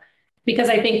well. Because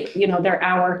I think, they're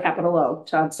our capital O,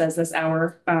 Todd says this,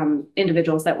 our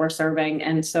individuals that we're serving.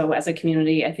 And so as a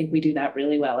community, I think we do that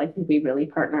really well. I think we really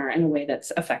partner in a way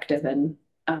that's effective and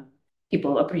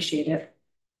people appreciate it.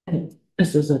 And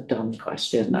this is a dumb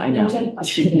question, I know.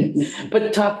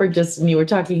 But Topper, when you were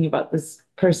talking about this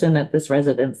person at this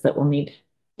residence that will need,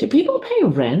 do people pay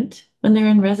rent when they're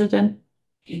in residence?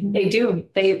 They do.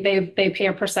 They pay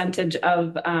a percentage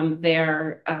of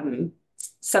their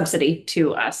subsidy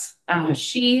to us.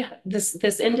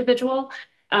 This individual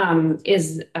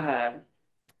is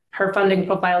her funding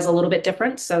profile is a little bit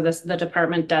different. So the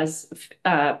department does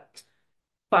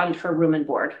fund her room and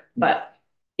board. But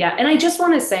yeah, and I just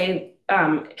want to say,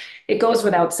 it goes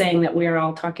without saying that we're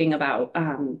all talking about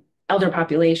elder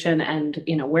population and,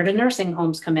 where do nursing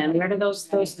homes come in? Where do those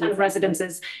kind of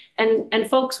residences? And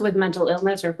folks with mental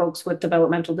illness or folks with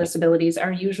developmental disabilities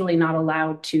are usually not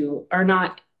allowed to, are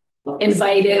not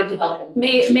invited,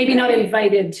 maybe not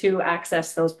invited to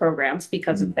access those programs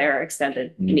because of their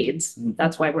extended needs.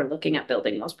 That's why we're looking at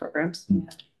building those programs.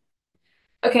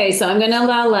 Okay, so I'm going to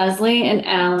allow Leslie and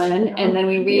Alan, and then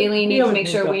we really need to make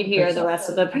sure we hear the rest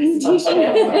of the presentation.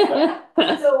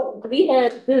 So we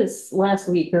had this last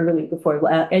week or the week before,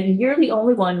 and you're the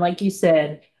only one, like you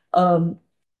said, the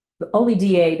only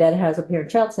DA that has a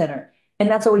parent-child center. And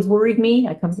that's always worried me.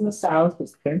 I come from the South,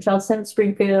 there's parent-child center in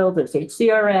Springfield, there's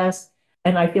HCRS,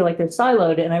 and I feel like they're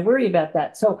siloed, and I worry about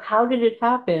that. So how did it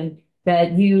happen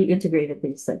that you integrated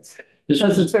these things?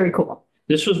 Because it's very cool.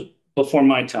 This was before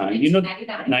my time,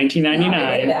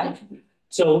 1999.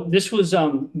 So this was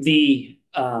the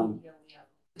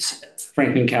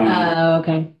Franklin County.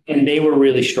 Okay. And they were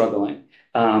really struggling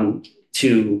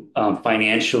to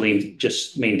financially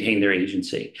just maintain their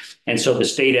agency. And so the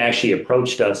state actually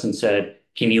approached us and said,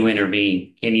 can you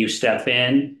intervene? Can you step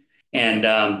in and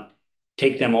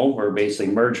take them over,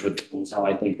 basically merge with them is how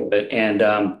I think of it, and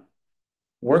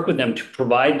work with them to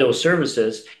provide those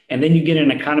services. And then you get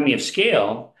an economy of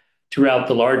scale throughout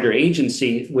the larger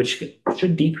agency, which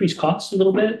should decrease costs a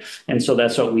little bit. And so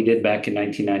that's what we did back in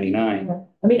 1999.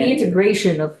 I mean, the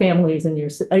integration of families in your,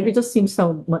 it just seems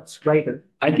so much righter.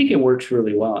 I think it works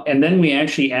really well. And then we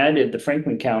actually added the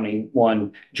Franklin County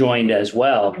one joined as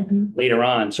well later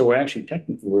on. So we're actually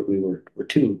technically we were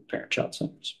two parent-child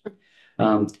centers.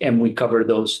 And we cover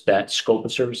that scope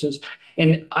of services.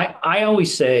 And I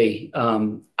always say,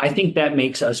 I think that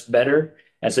makes us better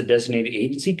as a designated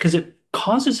agency because it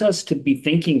causes us to be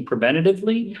thinking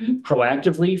preventatively,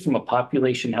 proactively from a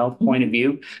population health point of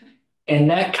view. And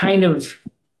that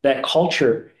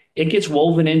culture, it gets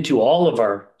woven into all of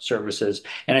our services.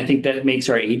 And I think that makes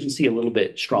our agency a little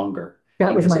bit stronger.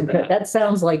 That was that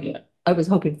sounds like I was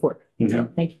hoping for.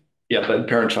 Mm-hmm. Thank you. Yeah, but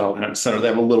parent-child center, they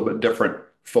have a little bit different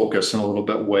focus and a little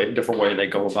bit different way they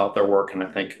go about their work. And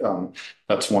I think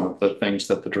that's one of the things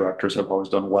that the directors have always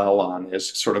done well on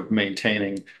is sort of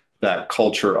maintaining that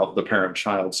culture of the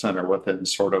parent-child center within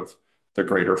sort of the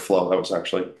greater flow. That was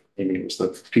actually, Amy was the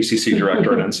PCC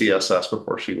director at NCSS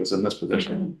before she was in this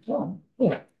position.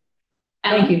 Yeah.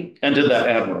 Thank you. And did that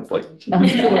admirably.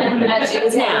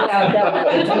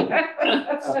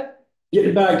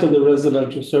 Getting back to the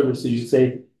residential services, you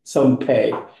say some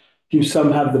pay. Do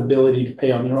some have the ability to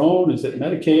pay on their own? Is it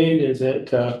Medicaid? Is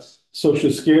it Social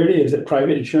Security? Is it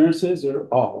private insurances or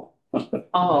all?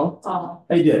 All.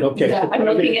 They did, okay. Yeah, I'm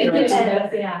looking at it.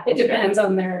 Yeah, it depends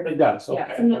on their. It does,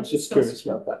 okay. Yeah. I was just curious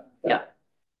about that. Yeah.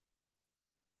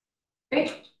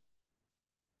 Great.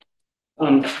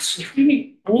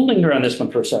 We'll linger on this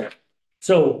one for a second.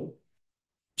 So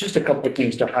just a couple of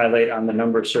things to highlight on the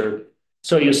number served.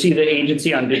 So you'll see the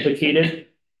agency unduplicated.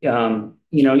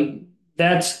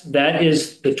 That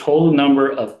is the total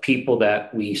number of people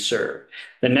that we serve.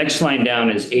 The next line down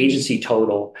is agency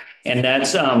total, and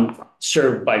that's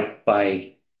served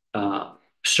by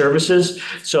services.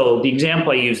 So the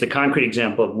example I use, the concrete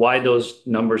example of why those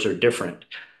numbers are different,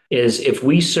 is if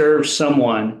we serve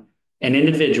an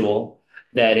individual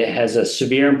that has a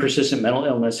severe and persistent mental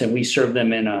illness, and we serve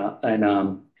them in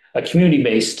a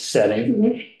community-based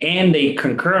setting, and they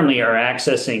concurrently are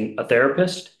accessing a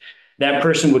therapist, that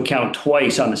person would count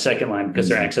twice on the second line because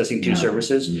they're accessing two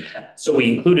services. So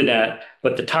we included that,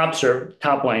 but the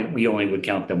top line, we only would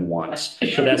count them once.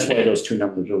 So that's why those two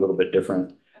numbers are a little bit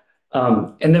different.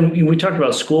 And then we talked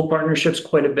about school partnerships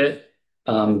quite a bit.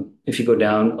 If you go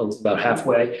down about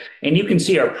halfway, and you can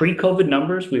see our pre-COVID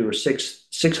numbers, we were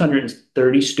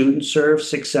 630 students served,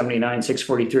 679,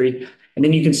 643. And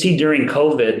then you can see during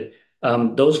COVID,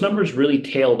 those numbers really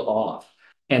tailed off.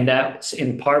 And that's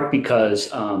in part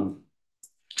because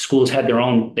schools had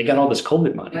they got all this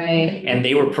COVID money, Right. And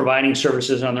they were providing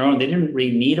services on their own. They didn't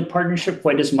really need a partnership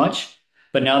quite as much.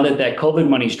 But now that COVID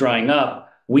money is drying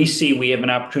up, we have an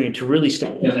opportunity to really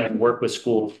step in and work with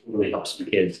schools to really help some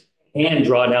kids and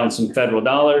draw down some federal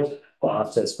dollars to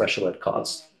offset special ed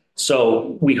costs.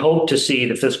 So we hope to see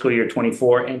the fiscal year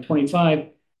 24 and 25,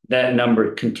 that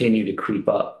number continue to creep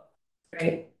up.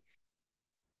 Right.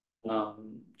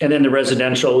 And then the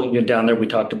residential, down there, we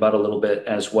talked about a little bit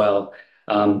as well.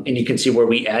 And you can see where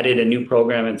we added a new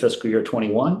program in fiscal year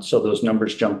 21. So those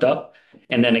numbers jumped up.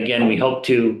 And then again, we hope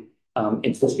to,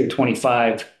 in fiscal year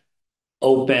 25,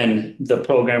 open the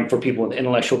program for people with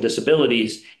intellectual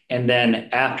disabilities. And then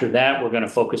after that, we're going to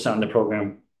focus on the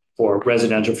program for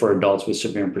residential for adults with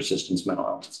severe and persistent mental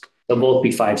illness. They'll both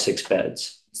be 5-6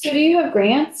 beds. So do you have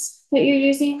grants that you're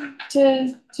using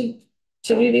to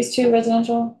to do these two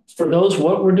residential? For those,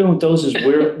 what we're doing with those is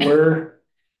we're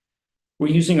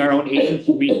using our own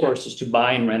agency resources to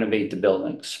buy and renovate the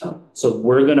buildings. So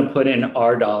we're gonna put in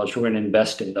our dollars, we're gonna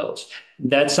invest in those.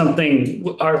 That's something,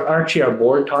 actually, our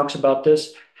board talks about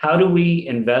this. How do we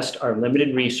invest our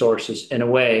limited resources in a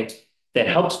way that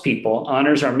helps people,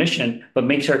 honors our mission, but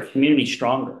makes our community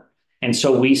stronger? And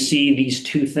so we see these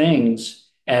two things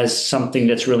as something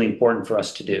that's really important for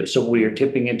us to do. So we are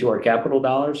tipping into our capital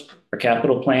dollars, our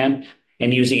capital plan,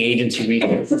 and using agency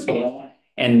resources.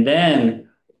 And then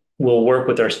we'll work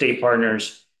with our state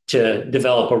partners to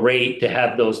develop a rate to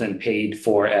have those then paid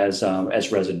for as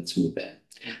residents move in.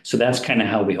 So that's kind of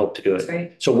how we hope to do it.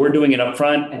 Great. So we're doing it up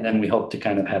front, and then we hope to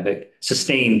kind of have it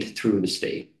sustained through the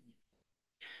state.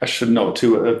 I should note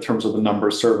too, in terms of the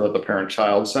numbers served at the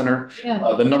Parent-Child Center,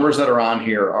 Yeah. the numbers that are on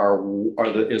here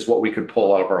is what we could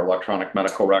pull out of our electronic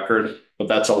medical record, but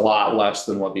that's a lot less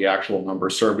than what the actual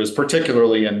number served is,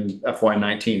 particularly in FY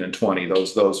 19 and 20.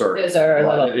 Those are a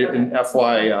little. in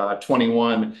FY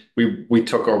 21. We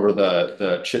took over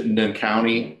the Chittenden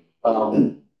County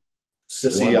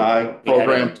CI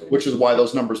program, which is why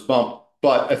those numbers bump.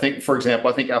 But I think, for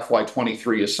example, I think FY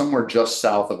 23 is somewhere just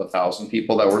south of 1,000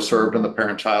 people that were served in the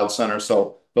Parent-Child Center.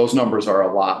 So those numbers are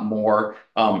a lot more.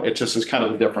 It just is kind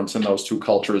of the difference in those two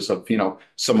cultures of,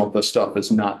 some of the stuff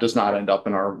does not end up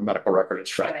in our medical record as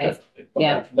tracked. Right.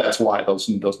 Yeah. That's why those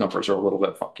numbers are a little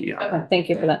bit funky. Yeah. Okay, thank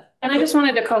you for that. And I just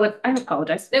wanted to I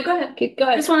apologize. No, go ahead. Go I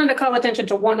ahead. just wanted to call attention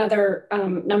to one other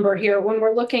number here. When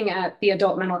we're looking at the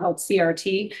adult mental health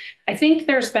CRT, I think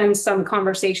there's been some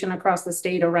conversation across the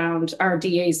state around our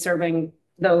DAs serving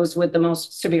those with the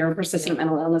most severe and persistent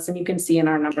mental illness. And you can see in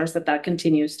our numbers that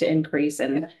continues to increase,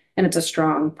 and it's a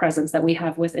strong presence that we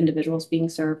have with individuals being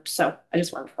served. So I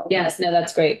just want to call. Yes, no,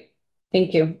 that's great.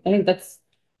 Thank you. I think that's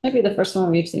maybe the first one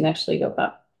we've seen actually go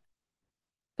up.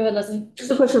 Go ahead, Leslie.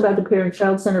 Just a question about the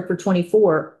Parent-Child Center for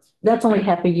 24. That's only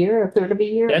half a year, a third of a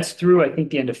year? That's through, I think,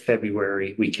 the end of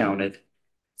February, we counted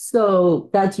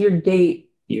So that's your date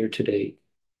year to date.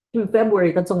 through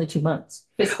February. That's only 2 months.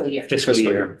 Fiscal year. Fiscal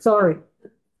year. Sorry.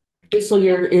 Fiscal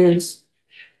year is.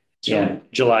 Yeah,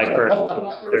 July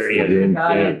 1st. 30th.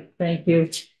 Got it. Thank you.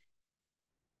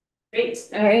 Great.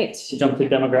 All right. Jump to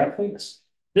demographics.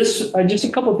 This, just a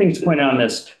couple of things to point out on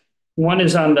this. One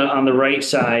is on the right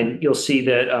side, you'll see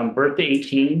that birth to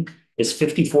 18 is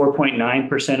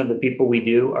 54.9% of the people we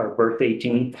do are birth to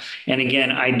 18. And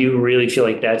again, I do really feel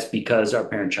like that's because our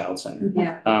Parent-Child Center.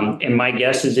 Yeah. And my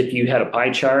guess is if you had a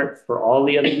pie chart for all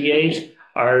the other DAs,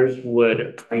 ours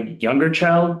would, younger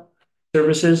child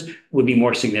services would be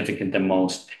more significant than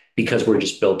most because we're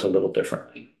just built a little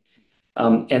differently.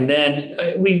 And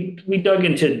then we dug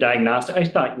into diagnostic. I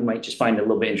thought you might just find it a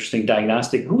little bit interesting.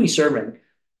 Diagnostic, who we serving?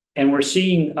 And we're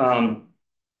seeing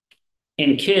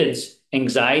in kids,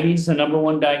 anxiety is the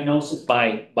 #1 diagnosis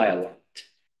by a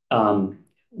lot.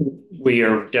 We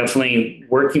are definitely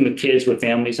working with kids, with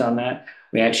families on that.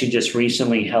 We actually just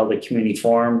recently held a community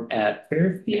forum at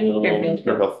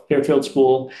Fairfield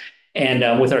School.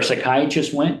 And with our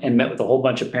psychiatrist went and met with a whole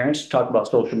bunch of parents to talk about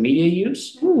social media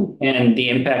use and the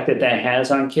impact that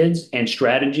has on kids and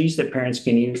strategies that parents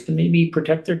can use to maybe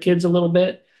protect their kids a little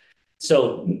bit.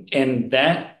 So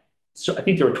I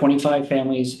think there were 25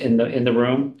 families in the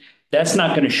room. That's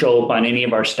not going to show up on any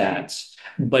of our stats,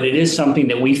 but it is something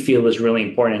that we feel is really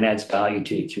important and adds value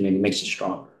to the community, makes it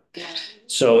stronger.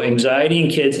 So anxiety in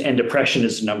kids and depression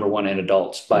is the #1 in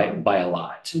adults by a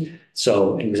lot.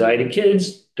 So anxiety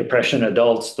kids, depression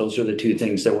adults, those are the two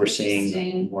things that we're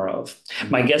seeing more of.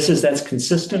 My guess is that's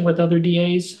consistent with other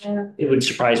DAs. Yeah. It would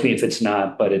surprise me if it's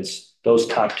not, but those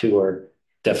top two are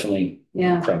definitely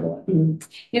prevalent.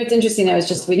 It's interesting. I was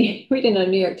just reading a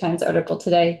New York Times article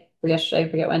today or yesterday, I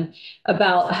forget when,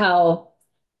 about how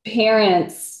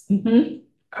parents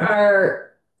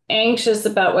are anxious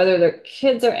about whether their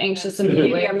kids are anxious and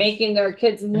maybe are making their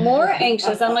kids more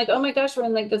anxious. I'm like, oh my gosh, we're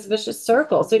in like this vicious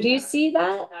circle. So do you see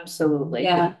that? Absolutely.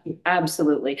 Yeah.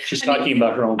 Absolutely. She's talking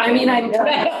about her own. I mean, I'm.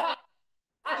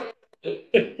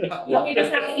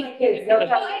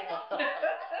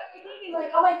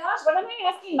 Like, oh my gosh, what am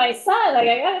I asking my son? Like,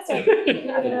 I gotta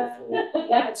start.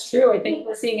 That's true. I think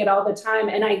we're seeing it all the time.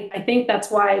 And I think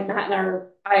that's why Matt and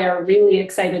I are really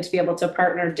excited to be able to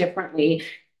partner differently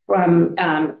from,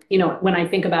 when I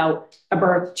think about a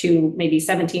birth to maybe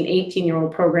 17,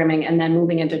 18-year-old programming and then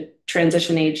moving into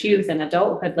transition age youth and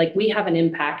adulthood, like we have an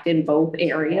impact in both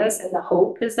areas. And the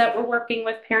hope is that we're working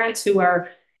with parents who are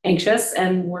anxious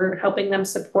and we're helping them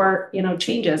support,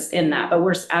 changes in that, but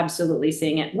we're absolutely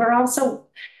seeing it.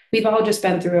 We've all just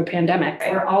been through a pandemic.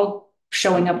 We're all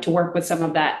showing up to work with some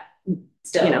of that,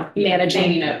 Still,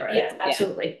 managing. it. Yeah,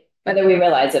 absolutely. Whether we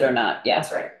realize it or not, yes.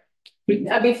 That's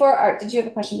right. Before Art, did you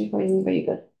have a question before you leave? Are you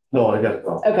good? No, I gotta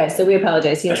go. Okay, so we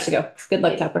apologize. He has to go. Good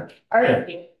luck, Topper. Art?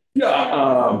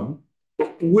 Yeah,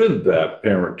 with that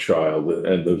parent-child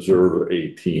and the 0 to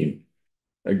 18,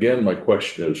 again, my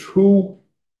question is, who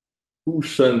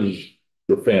sends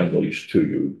the families to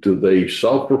you? Do they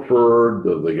self-refer?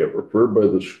 Do they get referred by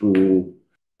the school?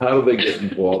 How do they get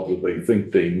involved? Do they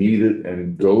think they need it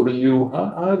and go to you?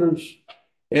 How does,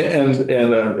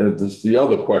 and this is the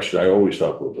other question I always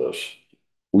have with this.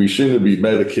 We seem to be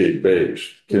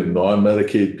Medicaid-based. Can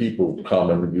non-Medicaid people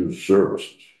come and use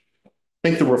services? I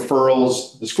think the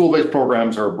referrals, the school-based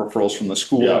programs are referrals from the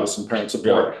school Yeah. with some parent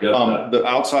support. Yeah, The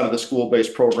outside of the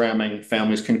school-based programming,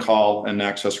 families can call and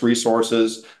access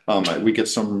resources. We get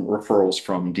some referrals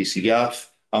from DCF.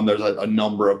 There's a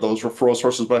number of those referral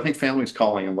sources, but I think families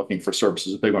calling and looking for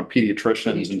services is a big one.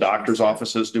 Pediatricians and doctors'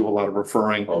 offices do a lot of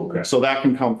referring. Okay. So that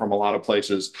can come from a lot of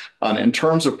places. In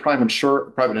terms of private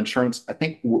insurance, I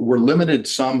think we're limited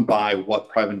some by what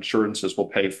private insurances will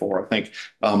pay for. I think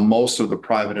most of the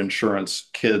private insurance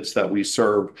kids that we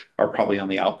serve are probably on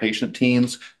the outpatient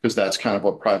teams, because that's kind of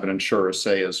what private insurers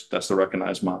say is that's the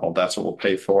recognized model. That's what we'll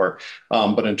pay for.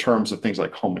 But in terms of things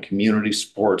like home and community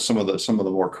support, some of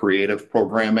the more creative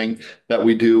programming that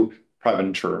we do, private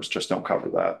insurers just don't cover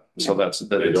that. So it's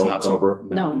not so.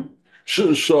 No.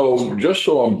 So just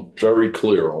so I'm very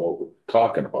clear on what we're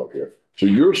talking about here. So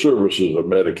your services are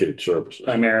Medicaid services?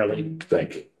 Primarily.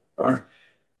 Thank you. All right.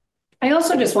 I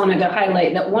also just wanted to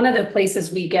highlight that one of the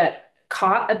places we get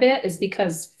caught a bit is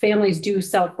because families do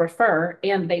self-refer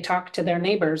and they talk to their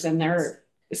neighbors and their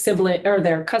sibling or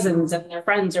their cousins and their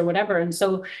friends or whatever. And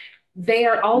so they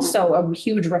are also a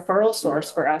huge referral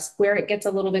source for us. Where it gets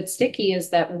a little bit sticky is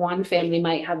that one family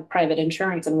might have private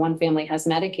insurance and one family has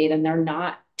Medicaid, and they're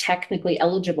not technically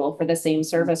eligible for the same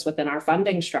service within our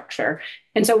funding structure.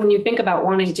 And so when you think about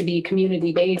wanting to be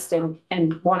community-based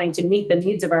and wanting to meet the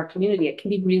needs of our community, it can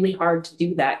be really hard to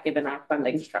do that given our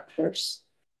funding structures.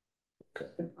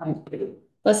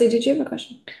 Leslie, did you have a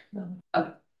question?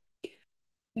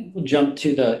 We'll jump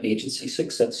to the agency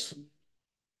 6. That's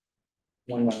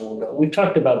one more we'll go. We've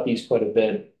talked about these quite a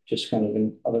bit, just kind of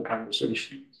in other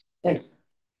conversations. Can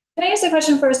I ask a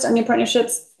question first on your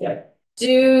partnerships? Yeah.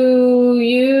 Do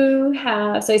you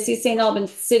have, so I see St.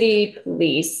 Albans City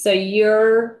Police. So do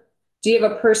you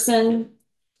have a person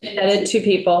headed to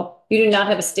people? You do not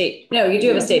have a state. No, you do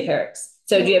have a state barracks.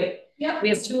 So do you have? Yeah, we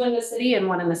have 2 in the city and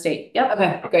 1 in the state. Yep.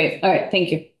 Okay, great. All right.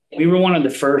 Thank you. We were one of the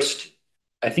first,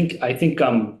 I think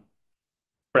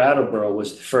Brattleboro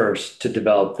was the first to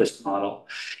develop this model.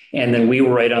 And then we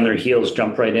were right on their heels,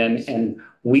 jumped right in, and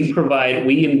we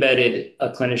embedded a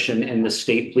clinician in the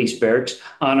state police barracks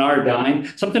on our dime,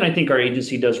 something I think our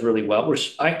agency does really well.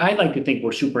 I like to think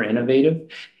we're super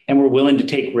innovative and we're willing to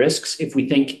take risks if we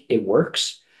think it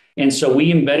works. And so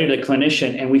we embedded a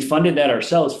clinician and we funded that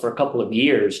ourselves for a couple of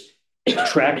years,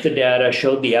 tracked the data,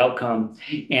 showed the outcome,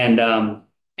 and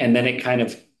then it kind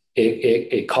of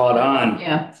it caught on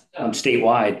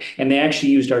statewide, and they actually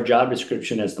used our job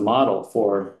description as the model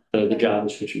for the job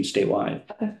description statewide.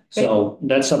 Okay, so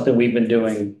that's something we've been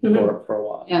doing for a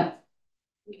while. Yeah.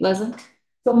 Leslie?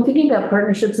 So I'm thinking about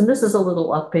partnerships, and this is a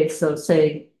little off base, so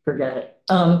forget it.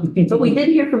 But we did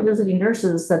hear from visiting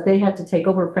nurses that they had to take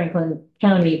over Franklin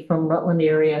County from Rutland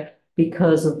area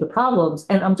because of the problems.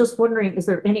 And I'm just wondering, is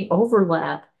there any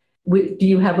overlap do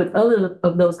you have with other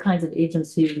of those kinds of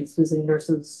agencies, visiting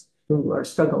nurses who are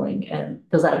struggling, and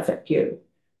does that affect you?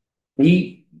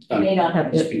 We may not have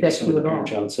affect you at all.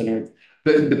 Child Center.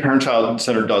 The Parent-Child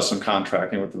Center does some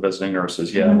contracting with the visiting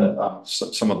nurses. Yeah,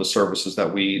 some of the services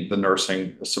that the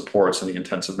nursing supports and the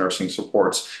intensive nursing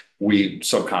supports, we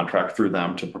subcontract through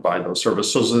them to provide those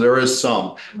services. So there is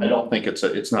some. I don't think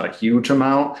it's not a huge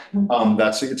amount.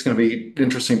 It's going to be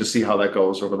interesting to see how that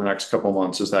goes over the next couple of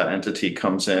months as that entity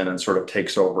comes in and sort of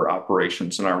takes over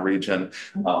operations in our region,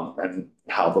 and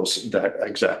how that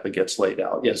exactly gets laid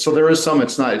out. Yeah, so there is some.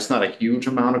 It's not a huge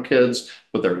amount of kids,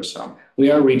 but there is some. We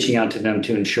are reaching out to them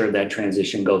to ensure that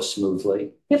transition goes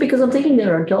smoothly. Yeah, because I'm thinking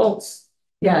there are adults,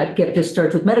 get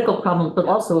discharged with medical problems, but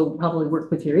also probably work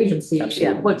with your agency.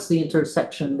 Absolutely. Yeah, what's the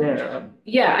intersection there?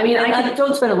 Yeah, I mean, I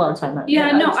don't spend a lot of time on it.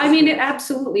 Yeah, no, I mean, it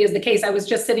absolutely is the case. I was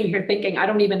just sitting here thinking, I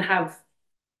don't have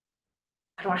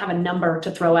a number to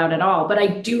throw out at all, but I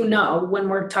do know when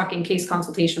we're talking case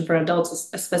consultation for adults,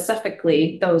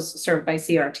 specifically those served by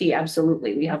CRT,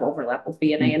 absolutely, we have overlap with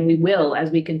VNA, and we will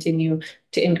as we continue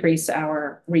to increase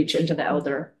our reach into the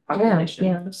elder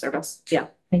population of service. Yeah,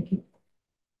 thank you.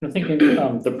 I think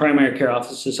the primary care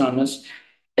office is on this.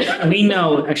 We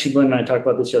know, actually, Glenn and I talked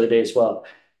about this the other day as well,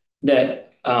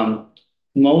 that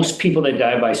most people that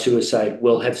die by suicide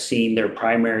will have seen their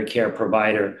primary care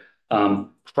provider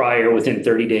within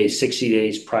 30 days, 60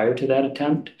 days prior to that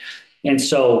attempt. And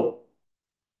so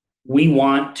we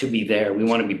want to be there. We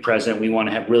want to be present. We want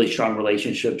to have really strong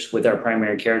relationships with our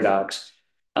primary care docs,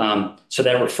 so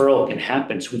that referral can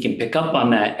happen. So we can pick up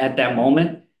on that at that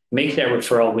moment, make that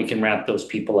referral. We can wrap those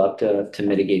people up to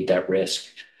mitigate that risk.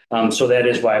 So that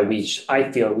is why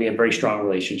I feel we have very strong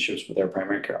relationships with our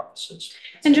primary care offices.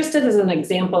 And just as an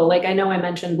example, like I know I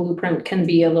mentioned Blueprint can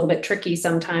be a little bit tricky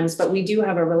sometimes, but we do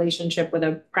have a relationship with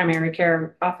a primary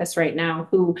care office right now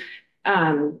who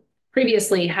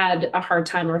previously had a hard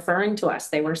time referring to us.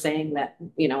 They were saying that,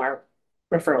 our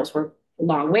referrals were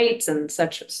long waits and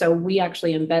such. So we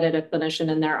actually embedded a clinician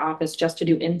in their office just to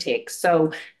do intakes.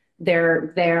 So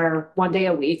they're there 1 day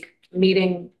a week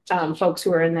meeting folks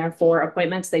who are in there for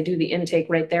appointments. They do the intake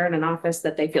right there in an office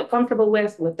that they feel comfortable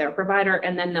with their provider,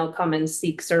 and then they'll come and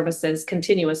seek services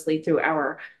continuously through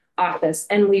our office.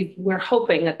 And we're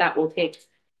hoping that will take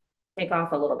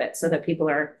off a little bit so that people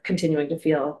are continuing to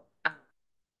feel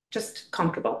just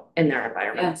comfortable in their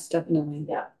environment. Yes, definitely.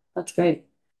 Yeah. That's great.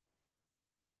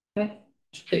 Okay.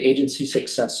 The agency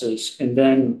successes, and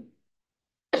then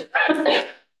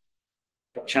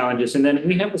challenges. And then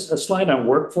we have a slide on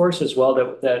workforce as well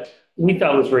that we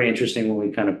thought was very interesting when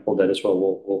we kind of pulled that as well.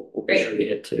 We'll be sure to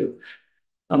hit too.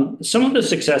 Some of the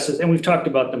successes, and we've talked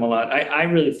about them a lot. I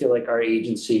really feel like our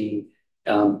agency,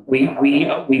 we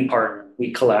partner,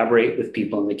 we collaborate with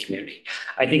people in the community.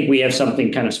 I think we have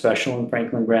something kind of special in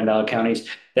Franklin, Grand Isle counties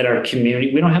that our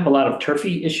community, we don't have a lot of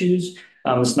turfy issues.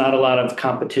 It's not a lot of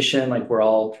competition, like we're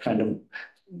all kind of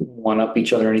one up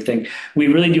each other or anything. We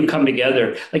really do come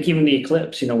together. Like even the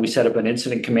Eclipse, we set up an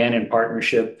incident command in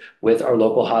partnership with our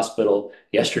local hospital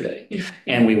yesterday,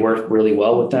 and we worked really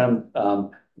well with them.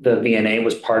 The VNA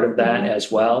was part of that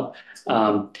as well.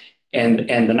 And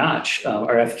the Notch,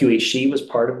 our FQHC was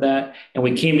part of that. And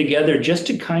we came together just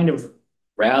to kind of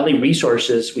rally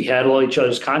resources. We had all each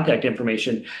other's contact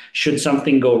information. Should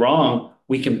something go wrong,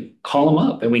 we can call them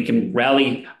up and we can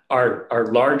rally our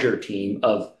larger team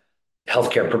of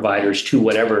healthcare providers to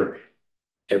whatever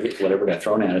got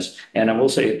thrown at us. And I will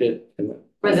say that it went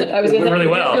really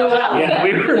well.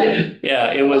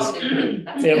 Yeah, it was.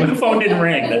 The phone didn't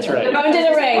ring. That's right. The phone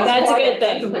didn't ring. That's a good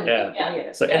thing.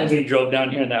 Yeah. So as we drove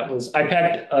down here, and I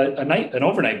packed an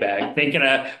overnight bag, thinking,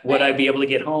 would I be able to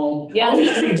get home? Yeah.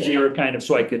 You were kind of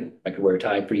so I could wear a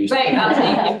tie for you.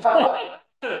 Right.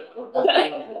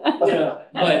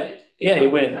 But yeah,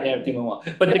 everything went well.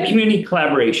 But the community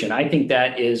collaboration, I think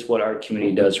that is what our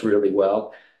community does really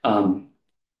well.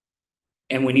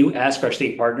 And when you ask our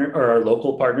state partner or our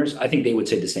local partners, I think they would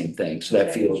say the same thing. So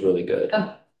that feels really good.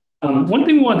 One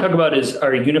thing we want to talk about is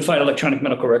our unified electronic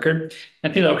medical record. I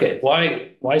think, okay,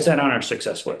 why is that on our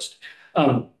success list?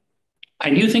 I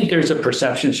do think there's a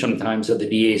perception sometimes that the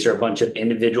DAs are a bunch of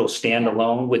individuals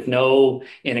standalone with no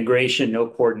integration, no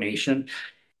coordination.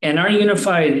 And our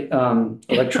unified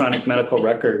electronic medical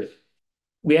record,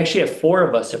 we actually have 4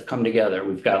 of us have come together.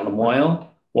 We've got Lamoille,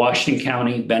 Washington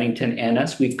County, Bennington, and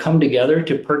us. We've come together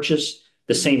to purchase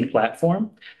the same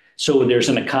platform. So there's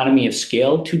an economy of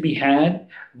scale to be had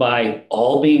by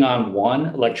all being on one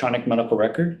electronic medical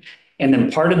record. And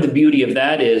then part of the beauty of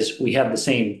that is we have the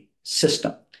same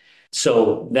system.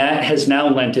 So that has now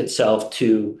lent itself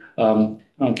to,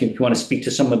 if you want to speak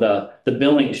to some of the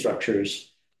billing structures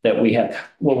that we have.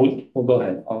 Well, we'll go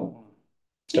ahead.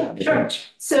 Yeah, sure.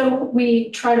 So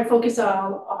we try to focus on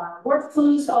our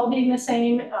workflows all being the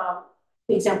same.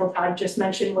 The example Todd just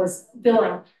mentioned was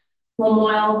billing.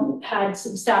 Lamoille had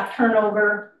some staff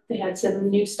turnover. They had some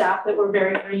new staff that were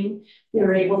very green. We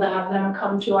were able to have them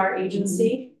come to our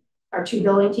agency. Our 2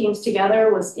 billing teams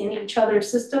together was in each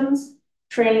other's systems,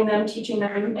 training them, teaching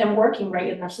them, and working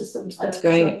right in their systems. That's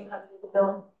great.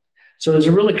 So there's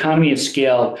a real economy of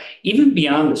scale, even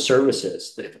beyond the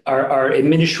services, our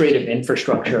administrative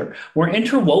infrastructure. We're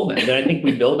interwoven, and I think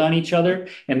we build on each other,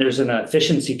 and there's an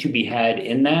efficiency to be had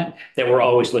in that we're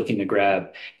always looking to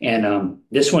grab. And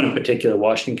this one in particular,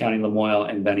 Washington County, Lamoille,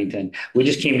 and Bennington, we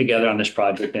just came together on this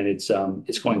project, and it's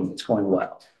going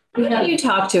well. How do you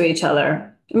talk to each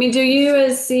other? I mean, do you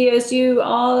as CSU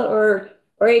all or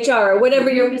HR or whatever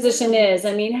your position is?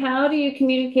 I mean, how do you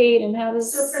communicate and how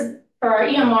does? For our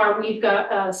EMR, we've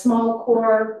got a small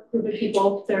core group of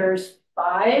people. There's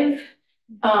 5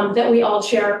 that we all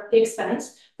share the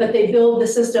expense, but they build the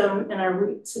system in our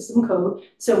root system code.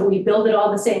 So we build it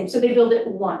all the same. So they build it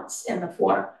once in the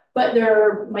 4, but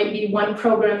there might be one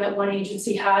program that one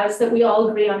agency has that we all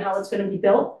agree on how it's going to be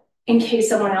built. In case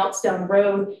someone else down the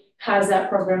road has that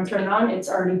program turned on, it's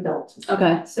already built.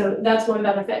 Okay. So that's one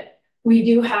benefit. We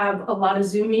do have a lot of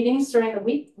Zoom meetings during the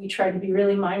week. We try to be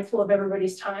really mindful of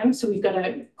everybody's time. So we've got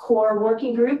a core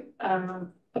working group,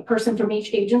 a person from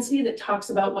each agency that talks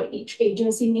about what each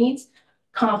agency needs,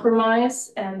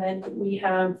 compromise, and then we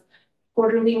have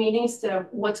quarterly meetings to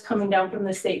what's coming down from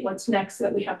the state, what's next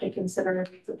that we have to consider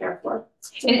and prepare for.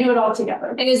 So we do it all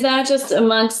together. And is that just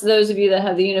amongst those of you that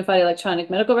have the unified electronic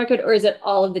medical record, or is it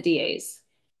all of the DAs?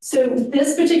 So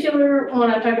this particular one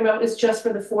I'm talking about is just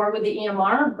for the 4 with the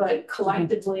EMR, but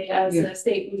collectively as a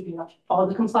state, we, all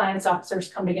the compliance officers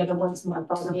come together once a month,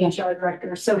 all the HR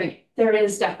directors. So there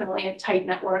is definitely a tight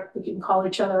network. We can call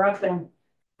each other up and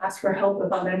ask for help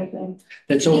about anything.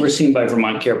 That's overseen by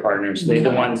Vermont Care Partners. They're the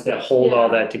ones that hold all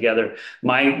that together.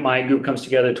 My group comes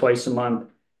together twice a month.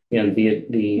 You know,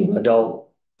 the adult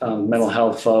mental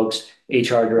health folks,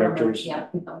 HR directors. Yeah.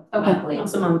 Okay.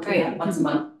 Once a month. Yeah, once a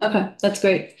month. Okay, that's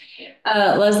great.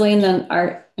 Leslie and then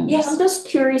Art. Yeah, I'm just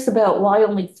curious about why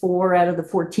only 4 out of the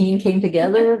 14 came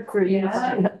together for you.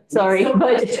 Sorry, So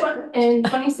but in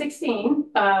 2016,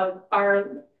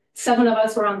 our 7 of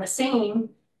us were on the same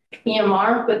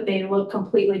EMR, but they look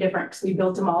completely different because we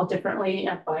built them all differently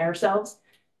and by ourselves.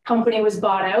 Company was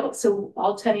bought out, so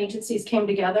all 10 agencies came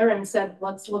together and said,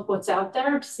 let's look what's out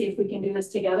there to see if we can do this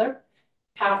together.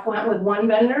 Half went with one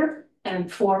vendor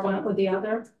and 4 went with the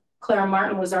other. Clara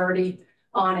Martin was already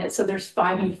on it, so there's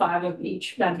 5 and 5 of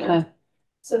each vendor. Okay.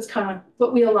 So it's kind of,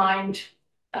 but we aligned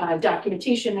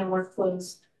documentation and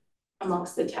workflows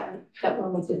amongst the 10 that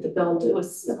when we did the build, it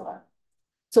was similar.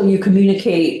 so you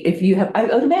communicate if you have, I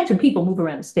would imagine people move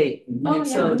around the state. Oh,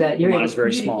 So yeah. that you're. Vermont able is to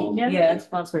very communicate. small. Yeah,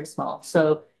 it's very small.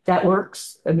 So that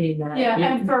works. I mean. Yeah,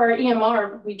 and for our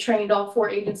EMR, we trained all 4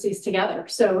 agencies together.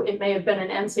 So it may have been an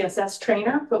NCSS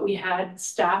trainer, but we had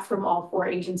staff from all 4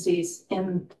 agencies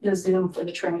in the Zoom for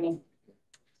the training.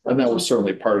 And that was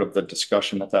certainly part of the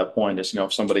discussion at that point is,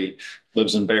 if somebody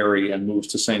lives in Barry and moves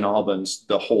to St. Albans,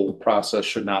 the whole process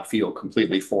should not feel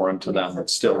completely foreign to them.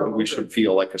 It's still, we should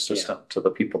feel like a system to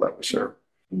the people that we serve.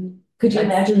 Could you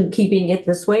imagine keeping it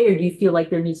this way, or do you feel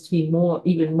like there needs to be more,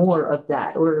 even more of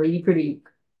that? Or are you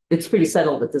it's pretty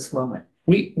settled at this moment?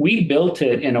 We built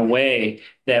it in a way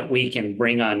that we can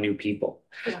bring on new people.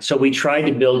 So we tried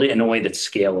to build it in a way that's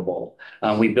scalable.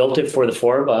 We built it for the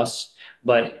 4 of us,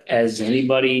 but as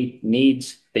anybody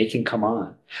needs, they can come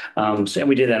on. So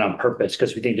we did that on purpose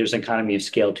because we think there's an economy of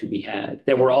scale to be had,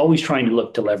 that we're always trying to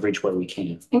look to leverage where we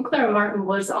can. And Clara Martin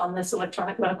was on this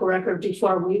electronic medical record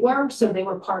before we were, so they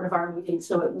were part of our meeting.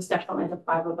 So it was definitely the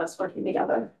 5 of us working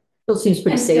together. Still seems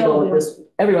pretty And still stable. is.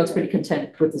 Everyone's pretty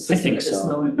content with the system. think at this so.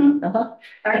 moment. Uh-huh.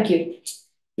 Thank you.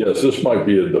 Yes, this might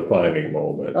be a defining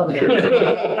moment. Okay.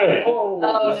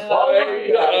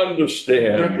 I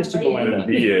understand Just to go in there.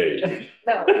 DA,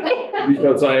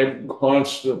 because I'm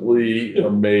constantly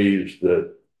amazed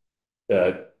at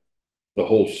the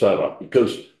whole setup,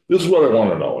 because this is what I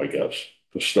want to know, I guess,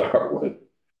 to start with.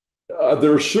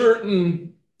 There are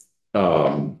certain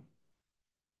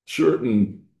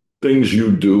things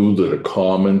you do that are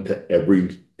common to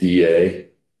every DA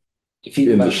If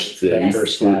you in the look state. at that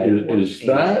first slide, Is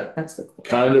that That's the.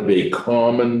 kind of a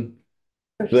common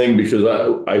thing? Because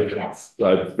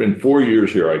I've been 4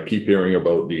 years here, I keep hearing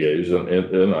about DAs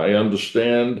and I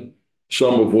understand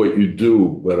some of what you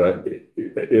do, but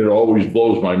it always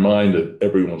blows my mind that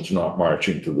everyone's not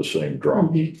marching to the same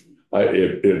drum. I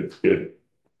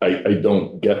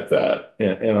don't get that.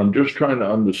 And I'm just trying to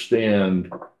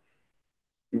understand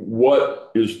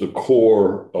what is the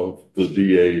core of the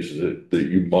DAs that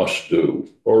you must do,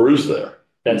 or is there?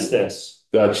 That's this.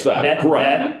 That's that,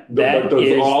 correct. that But does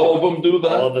is all of them do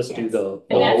that? All of us do though.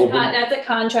 And All of them? that's a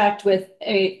contract with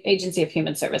Agency of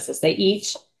Human Services. They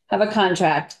each have a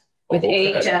contract with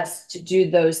Okay. AHS to do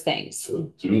those things.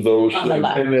 To do those On the things,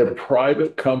 left. and they're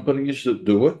private companies that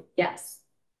do it? Yes.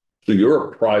 So you're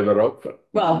a private outfit?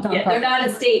 Well, yeah, they're not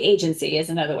a state agency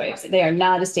is another way of saying, they are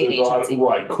not a state agency.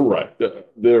 Right, correct.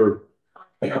 They're,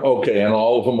 okay, and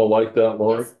all of them are like that,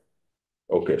 Lori?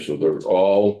 Okay, so they're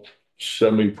all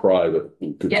semi-private.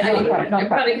 Yeah, I mean, they're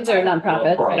probably considered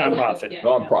nonprofit. right? Nonprofit. Yeah.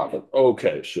 Nonprofit,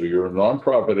 okay, so you're a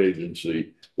nonprofit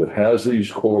agency that has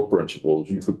these core principles.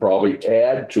 You could probably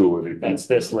add to it. That's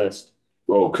this list.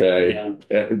 Okay, Yeah.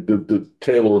 and to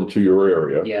tailor them to your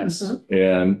area. Yes.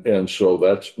 And so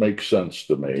that makes sense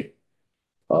to me.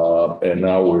 And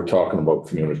now we're talking about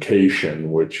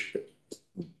communication, which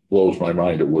blows my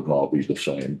mind. It wouldn't all be the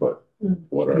same, but Yeah,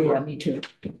 whatever. me too.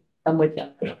 I'm with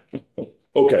you.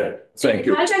 Okay, thank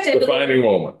you. Contract, I believe- Defining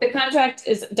moment. The contract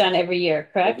is done every year,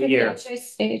 correct? Every year.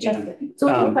 AHS? So it's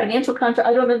a Um, financial contract.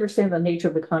 I don't understand the nature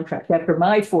of the contract. After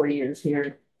my 4 years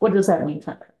here, what does that mean?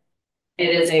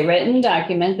 It is a written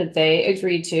document that they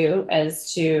agree to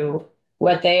as to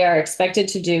what they are expected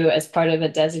to do as part of a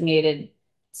designated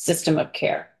system of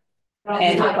care.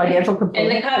 And Financial and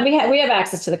component. we have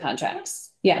access to the contracts.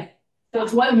 Yeah. So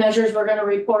it's what measures we're gonna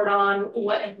report on,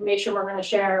 what information we're gonna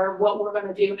share, what we're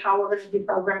gonna do, how we're gonna do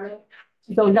programming.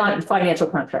 So not financial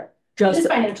contract, just Just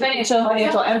financial.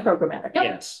 financial and programmatic.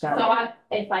 Yes. So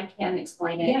if I can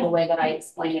explain it the way that I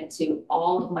explain it to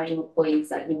all of my new employees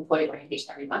that do employee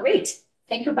orientation every month. Great.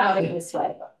 Think about it this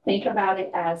way. Think about it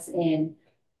as in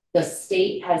the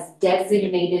state has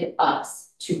designated us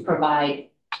to provide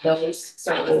those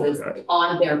services Okay.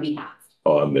 on their behalf.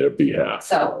 On their behalf.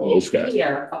 So Okay.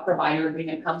 here, a provider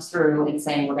agreement comes through and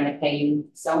saying, we're gonna pay you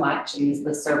so much and these are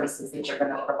the services that you're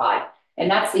gonna provide. And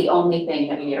that's the only thing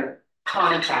that we are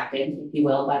contracted, if you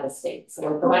will, by the state. So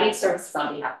we're providing services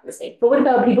on behalf of the state. But what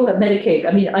about people who have Medicaid?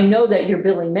 I mean, I know that you're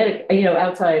billing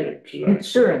outside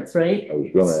insurance, right? I was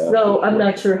gonna ask. So I'm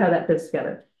not sure how that fits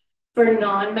together. For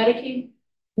non-Medicaid,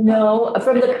 No,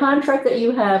 from the contract that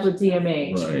you have with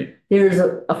DMH, Right. there's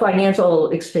a financial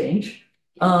exchange.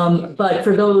 But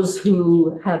for those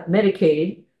who have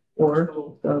Medicaid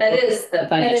or. That is the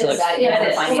financial. It is, That is Yeah, the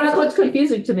it is. Well, that's what's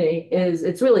confusing to me is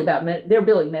it's really about, they're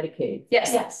billing Medicaid.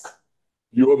 Yes. yes,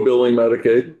 You're billing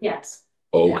Medicaid? yes.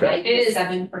 Okay. It is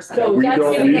 7%. So We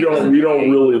that's- we don't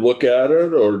really look at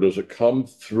it, or does it come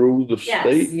through the Yes.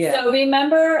 state? Yeah. So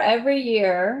remember every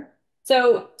year,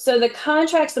 so the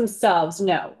contracts themselves,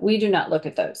 no, we do not look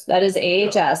at those. That is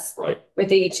AHS Right.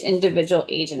 with each individual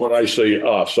agency. When I say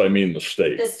us, I mean the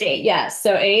state. The state, yes.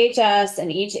 So AHS and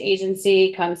each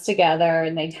agency comes together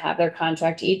and they have their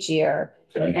contract each year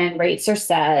Okay. and rates are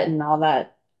set and all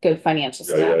that good financial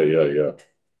Yeah, stuff. yeah.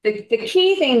 The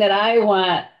key thing that I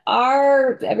want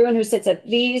everyone who sits at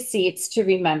these seats to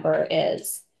remember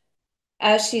is,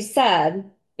 as she said,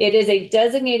 it is a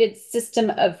designated system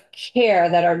of care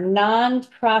that are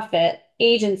nonprofit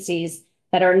agencies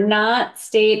that are not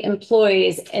state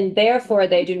employees, and therefore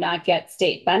they do not get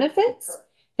state benefits.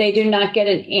 They do not get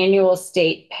an annual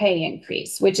state pay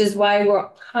increase, which is why we're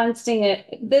constantly at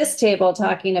this table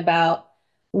talking about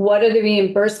what are the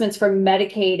reimbursements for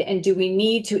Medicaid and do we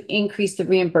need to increase the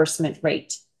reimbursement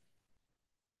rate?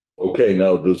 Okay,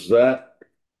 now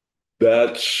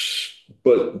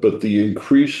but the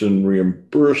increase in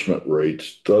reimbursement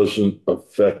rates doesn't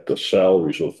affect the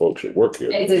salaries of the folks that work here.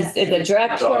 It's a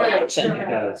direct correlation.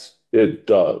 Yes. It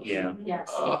does. Yeah. Yes.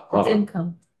 It's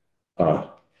income.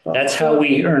 That's how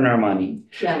we earn our money.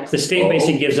 Yes. The state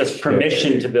basically gives us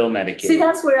permission to bill Medicaid. See,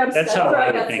 that's where That's how where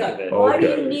I got would think stuck. of it. Why do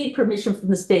Okay. you need permission from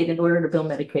the state in order to bill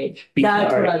Medicaid? Because-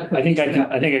 That's all what right, I'm. I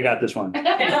think I got this one.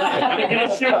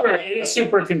 It is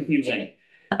super confusing.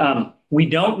 We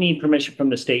don't need permission from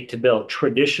the state to bill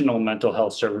traditional mental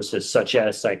health services such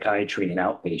as psychiatry and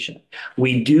outpatient.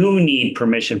 We do need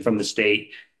permission from the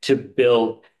state to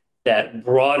bill that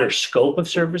broader scope of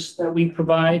service that we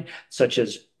provide, such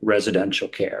as residential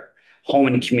care, home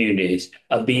and communities,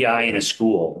 a BI in a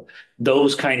school,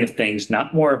 those kind of things,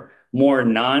 not more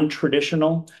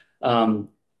non-traditional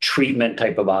treatment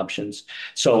type of options.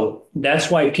 So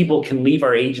that's why people can leave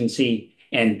our agency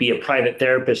and be a private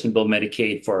therapist and bill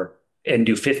Medicaid and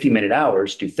do 50-minute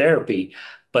hours, do therapy,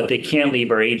 but they can't leave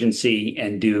our agency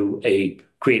and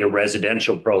create a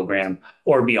residential program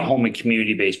or be a home and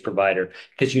community-based provider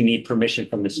because you need permission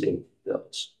from the state.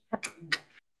 Those.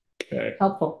 Okay.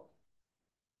 Helpful.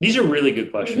 These are really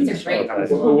good questions. These are great.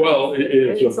 Well,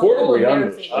 it's It's important we all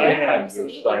understand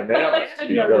this dynamic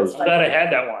because. I'm glad I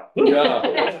had that one.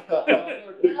 Yeah.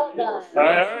 Well done. All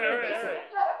right.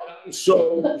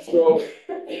 So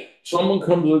someone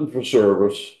comes in for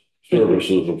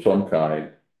services of some kind,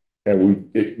 and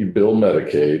you bill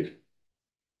Medicaid.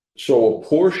 So a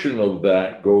portion of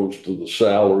that goes to the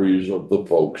salaries of the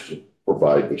folks that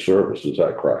provide the service. Is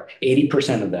that correct?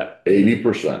 80% of that.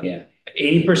 80%. Yeah.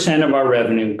 80% of our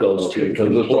revenue goes to Because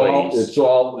employees.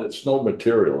 it's no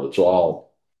material. It's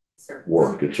all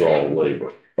work. It's all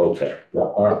labor. Okay.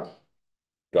 All right.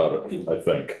 Got it, I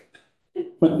think.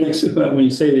 What makes it, when you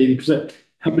say the 80%,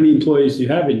 how many employees do you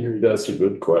have in your? That's a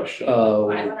good question.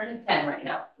 510 right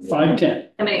now. 510.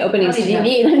 How many openings do you Yeah.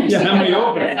 need? Yeah, how many There's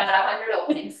openings? about 100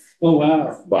 openings. Oh,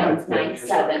 wow. Now it's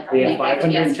 97. We have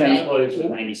 510 Yesterday. employees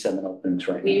with 97 openings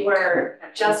right We now. were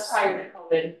just prior to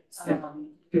COVID,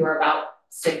 we were about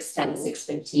 610,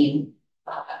 615.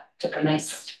 Took a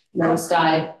nice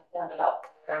nosedive down about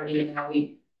 30, and now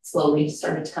we slowly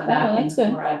started to come back. Oh, And that's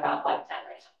good. we're at about 510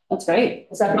 right That's great.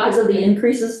 Is that because of the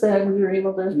increases that we were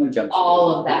able to? now.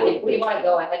 All of that. If we want to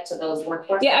go ahead to those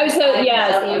workforce. Yeah, I was so,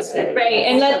 yeah, right.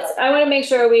 And I want to make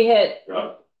sure we hit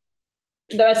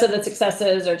the rest of the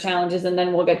successes or challenges, and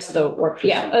then we'll get to the work.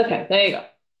 Yeah, okay, there you go.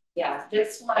 Yeah,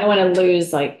 this one. I don't want to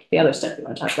lose like the other stuff we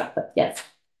want to talk about, but yes.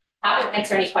 I haven't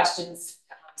answered any questions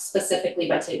specifically,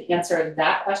 but to answer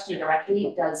that question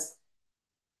directly, does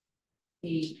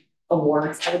the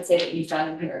awards, I would say, that you've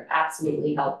done here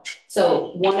absolutely help.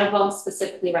 So one of them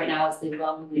specifically right now is the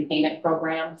loan repayment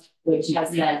program, which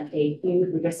has been a huge,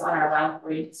 we're just on our round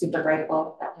 3, super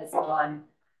grateful. That has gone,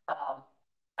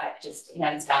 I just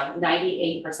hands down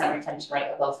 98% retention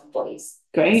rate of those employees.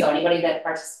 Great. So anybody that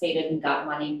participated and got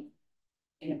money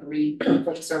and agreed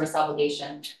for the service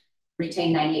obligation,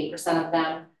 retain 98% of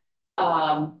them.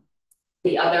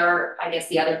 The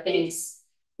other things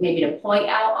maybe to point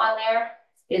out on there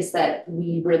is that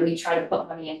we really try to put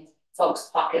money in folks'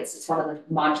 pockets. It's one of the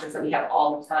mantras that we have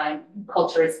all the time.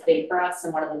 Culture is big for us,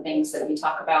 and one of the things that we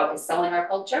talk about is selling our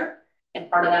culture. And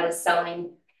part of that is selling,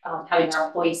 having our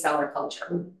employees sell our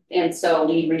culture. And so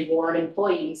we reward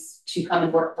employees to come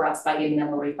and work for us by giving them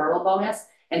a referral bonus.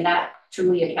 And that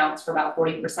truly accounts for about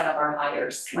 40% of our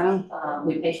hires. Wow.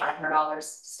 We pay $500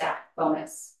 staff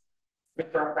bonus,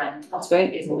 refer a friend. That's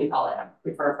great. Is what we call it,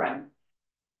 refer a friend.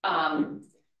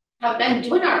 Have been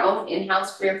doing our own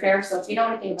in-house career fair. So if you know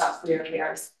anything about career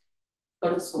fairs,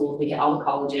 go to school, we get all the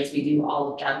colleges, we do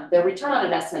all of them. The return on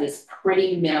investment is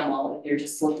pretty minimal if you're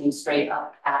just looking straight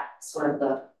up at sort of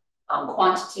the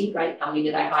quantity, right? How many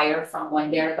did I hire from one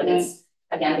there? But it's,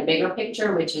 again, the bigger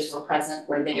picture, which is we're present,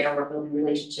 we're there, we're building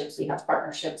relationships, we have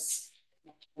partnerships,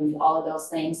 and all of those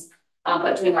things.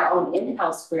 But doing our own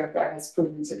in-house career fair has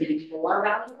proven to be more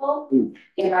valuable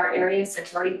in our area. So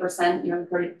 30%,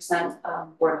 30%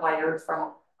 were hired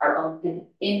from our own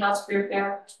in-house career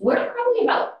fair. We're probably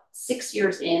about 6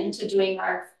 years into doing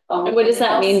our own. And what does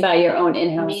that mean by your own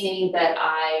in-house? Meaning that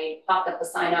I popped up a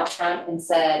sign out front and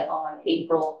said on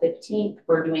April 15th,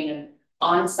 we're doing an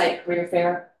on-site career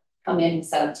fair. Come in,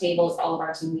 set up tables, all of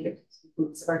our team leaders,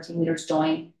 groups of our team leaders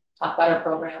join, talk about our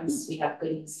programs. We have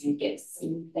goodies and gifts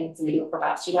and things, and we do it for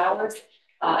about 2 hours.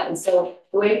 And so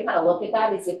the way to kind of look at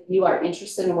that is if you are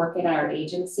interested in working at our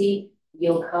agency,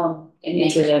 you'll come and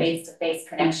make a face-to-face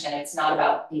connection. It's not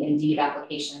about the Indeed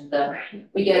application.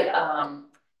 We get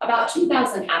about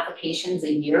 2,000 applications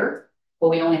a year, but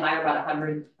we only hire about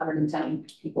 100, 110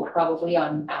 people probably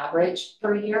on average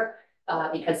per year.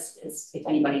 Because if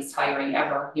anybody's hiring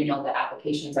ever, you know, the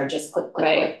applications are just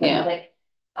click.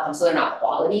 So they're not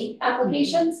quality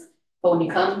applications, but when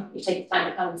you come, you take the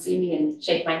time to come and see me and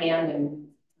shake my hand and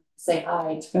say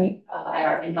hi at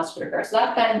our in-house career fair. So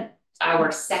that's been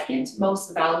our second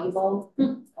most valuable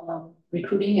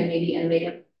recruiting and maybe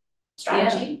innovative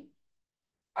strategy.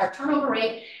 Our turnover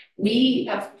rate, we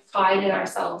have prided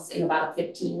ourselves in about a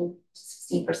 15 to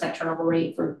 16% turnover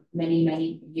rate for many,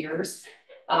 many years.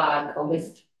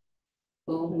 COVID,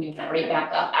 boom, we went right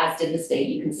back up, as did the state.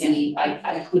 You can see,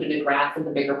 I included a graph in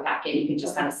the bigger packet. You can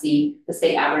just kind of see the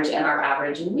state average and our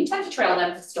average. And we tend to trail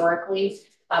them historically,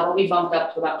 but we bumped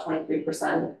up to about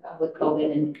 23% with COVID.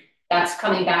 And that's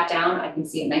coming back down. I can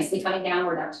see it nicely coming down.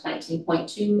 We're down to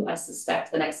 19.2. I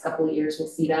suspect the next couple of years we'll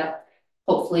see that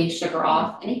hopefully sugar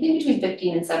off. Anything between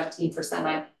 15 and 17%,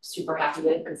 I'm super happy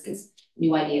with because it's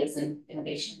new ideas and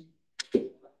innovation.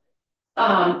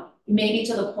 Maybe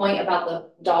to the point about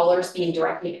the dollars being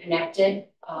directly connected,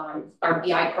 our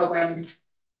BI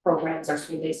programs, our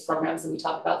school-based programs that we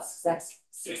talk about,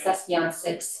 Success Beyond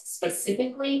 6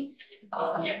 specifically,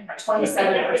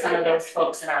 27% of those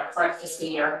folks in our current fiscal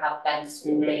year have been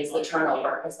school-based. The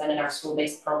turnover has been in our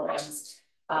school-based programs.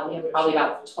 We have probably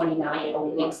about 29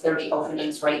 openings, 30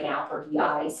 openings right now for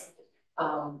BIs.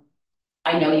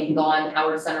 I know you can go on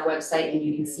Howard Center website and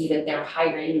you can see that they're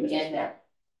hiring in at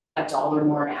 $1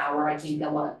 more an hour. I think they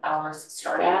want hours to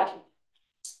start at.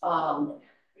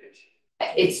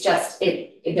 It's just,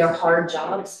 they're hard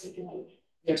jobs.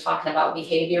 They're talking about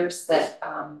behaviors that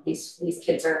these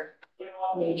kids are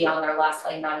maybe on their last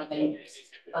leg, not even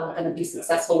going to be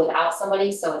successful without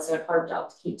somebody. So it's a hard job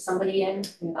to keep somebody in.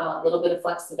 A little bit of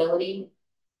flexibility,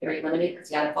 very limited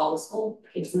because you got to follow school.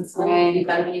 Kids in school, you've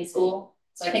got to be in school.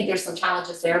 So I think there's some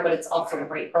challenges there, but it's also a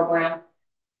great program.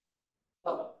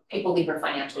 But people leave for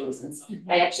financial reasons.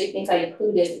 I actually think I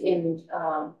included in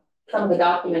some of the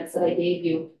documents that I gave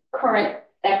you current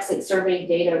exit survey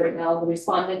data right now. The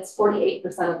respondents, 48%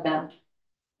 of them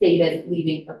stated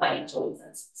leaving for financial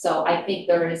reasons. So I think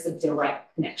there is a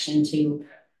direct connection to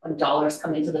when dollars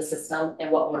come into the system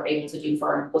and what we're able to do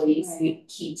for our employees. It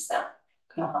keeps them.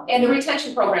 And the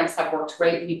retention programs have worked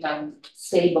great. We've done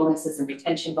stay bonuses and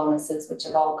retention bonuses, which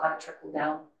have all kind of trickled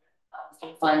down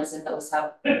funds, and those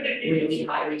have really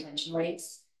high retention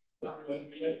rates. The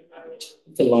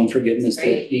loan forgiveness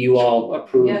that you all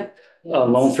approved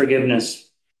loan forgiveness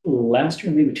last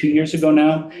year, maybe 2 years ago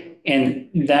now. And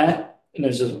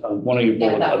there's one of your Yeah,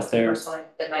 bullet that up was the there. first one,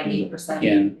 the 98%.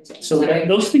 Yeah, so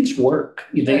those things work.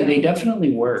 They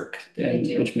definitely work, They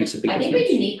do. which makes a big I think difference.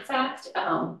 a unique fact,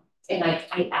 and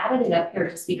I added it up here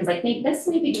just because I think this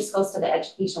maybe just goes to the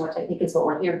education, which I think is what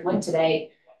we're here doing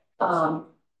today.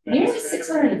 Nearly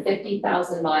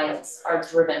 650,000 miles are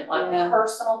driven on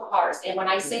personal cars. And when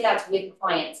I say that's with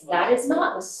clients, that is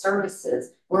not the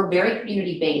services. We're very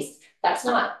community based. That's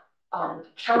not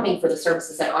accounting for the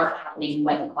services that aren't happening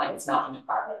when the client's not in the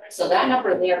car. So that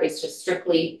number there is just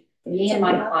strictly me and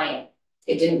my client.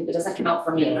 It doesn't count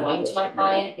for me going to my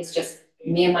client. It's just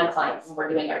me and my client when we're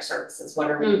doing our services,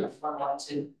 whether we're going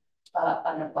to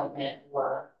an appointment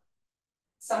or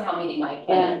somehow meeting my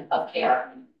plan of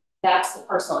care. That's the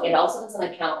personal. It also doesn't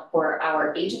account for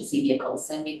our agency vehicles,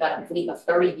 and we've got a fleet of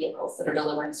 30 vehicles that are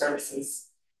delivering services.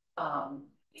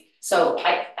 So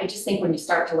I just think when you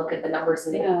start to look at the numbers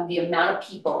and the amount of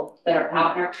people that are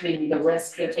out in our community, the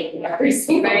risk they're taking every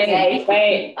single day,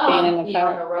 being in the being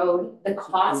on the road, the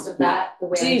cost of that, the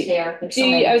wear and tear.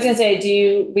 I was gonna say, do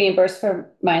you reimburse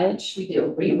for mileage? We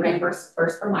do. We reimburse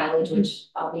first for mileage, which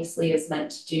obviously is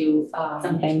meant to do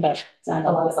Something, but it's not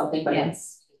a lot of something, but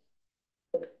it's.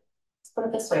 Let's put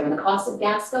it this way: when the cost of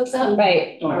gas goes up,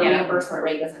 right. our reimbursement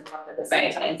rate doesn't go up at the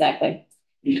same time. Exactly.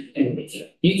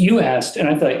 You asked, and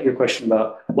I thought your question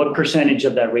about what percentage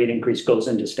of that rate increase goes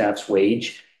into staff's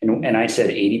wage, and I said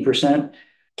 80%.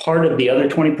 Part of the other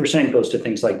 20% goes to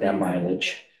things like that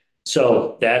mileage.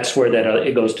 So that's where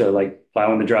it goes to, like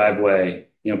plowing the driveway,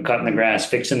 cutting the grass,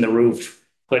 fixing the roof,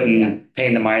 paying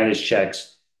the mileage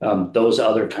checks. Those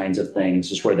other kinds of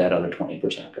things is where that other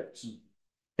 20% goes.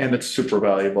 And it's super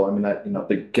valuable. I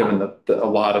mean, given that a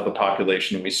lot of the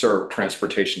population we serve,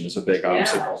 transportation is a big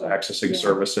obstacle to accessing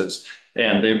services,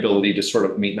 and the ability to sort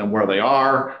of meet them where they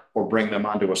are or bring them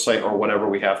onto a site or whatever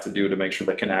we have to do to make sure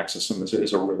they can access them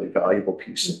is a really valuable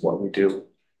piece of what we do.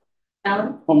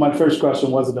 Alan? Well, my first question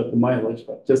wasn't about the mileage,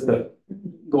 but just to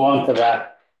go on to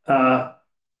that.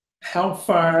 How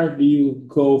far do you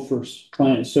go for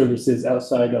client services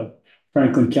outside of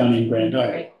Franklin County and Grand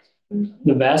Isle?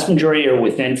 The vast majority are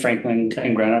within Franklin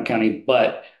and Grand Isle County,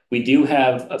 but we do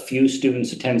have a few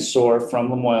students attend SOAR from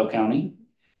Lamoille County,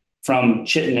 from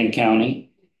Chittenden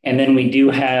County, and then we do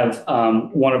have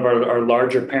one of our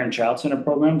larger parent-child center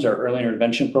programs, our early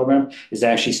intervention program, is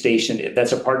actually stationed.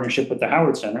 That's a partnership with the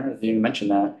Howard Center. I didn't even mention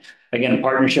that. Again, a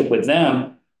partnership with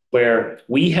them where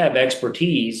we have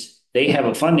expertise. They have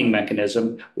a funding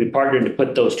mechanism. We partnered to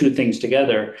put those two things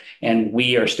together, and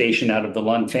we are stationed out of the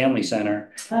Lund Family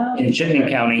Center in Chittenden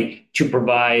County to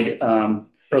provide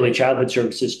early childhood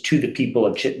services to the people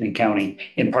of Chittenden County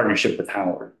in partnership with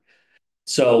Howard.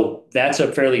 So that's a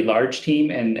fairly large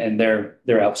team, and they're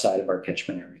outside of our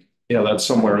catchment area. Yeah, that's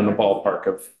somewhere in the ballpark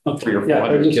of 300 or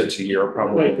 400 kids a year,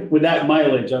 probably. With that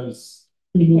mileage, I was.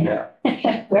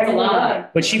 Where's a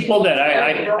lot? But she pulled that.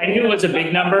 I knew it was a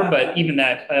big number, but even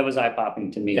that was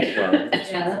eye-popping to me as well.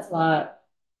 Yeah, that's a lot.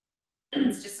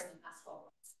 It's just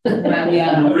successful.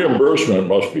 Yeah. Reimbursement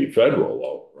must be federal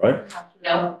though, right?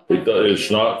 No. It's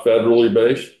not federally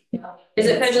based? Is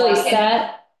it federally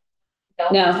set?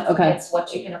 No, okay. It's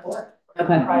what you can afford.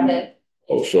 Okay. Private.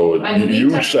 Oh, so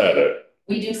you said it.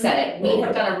 We do set it. We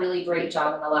have done a really great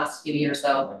job in the last few years,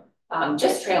 though.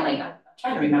 Just trailing. I'm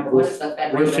trying to remember what is the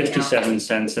Fed. We're rate right now? 57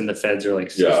 cents and the feds are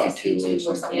like Yeah. 62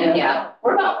 or something. Yeah,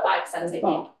 we're about 5 cents, I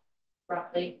think.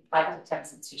 Roughly 5 to 10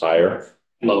 cents. Higher?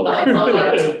 Lower.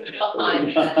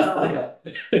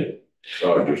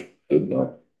 So I just didn't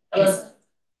know.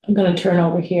 I'm gonna turn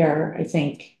over here, I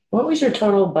think. What was your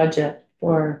total budget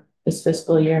for this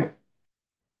fiscal year?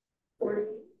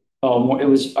 It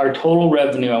was our total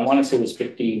revenue, I want to say it was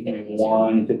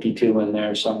 51, 52 in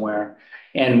there somewhere.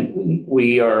 And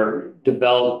we are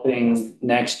developing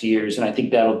next year's, and I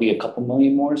think that'll be a couple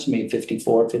million more, so maybe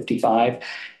 54, 55.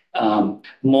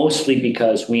 Mostly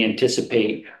because we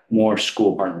anticipate more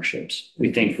school partnerships.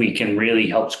 We think we can really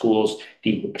help schools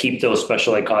keep those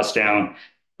special ed costs down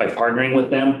by partnering with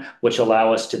them, which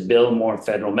allow us to bill more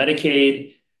federal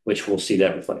Medicaid, which we'll see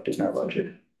that reflected in our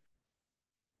budget.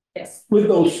 Yes. With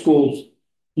those schools,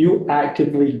 you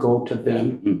actively go to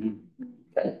them.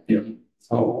 Mm-hmm.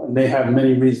 So they have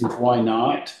many reasons why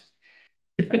not.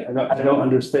 I don't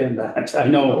understand that. I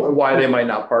know Why they might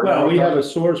not partner. Well, we with have us. a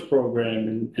source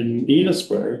program in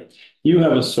Enosburg. You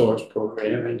have a source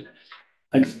program, and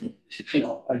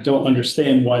I don't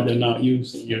understand why they're not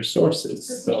using your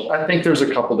sources. So I think there's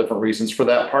a couple different reasons for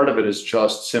that. Part of it is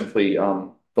just simply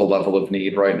the level of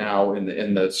need right now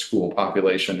in the school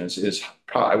population is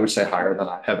I would say higher than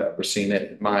I have ever seen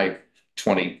it in my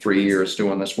 23 years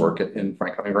doing this work in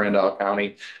Franklin and Grand Isle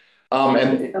County.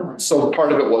 And so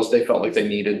part of it was they felt like they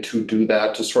needed to do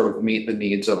that to sort of meet the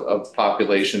needs of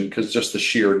population, because just the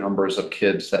sheer numbers of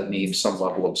kids that need some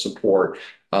level of support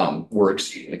were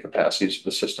exceeding the capacities of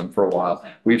the system for a while.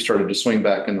 We've started to swing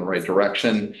back in the right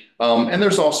direction. And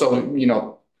there's also,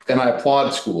 and I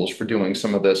applaud schools for doing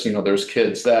some of this. There's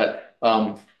kids that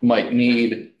might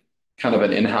need kind of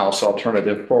an in-house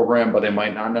alternative program, but they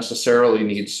might not necessarily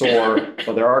need SOAR,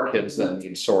 but there are kids that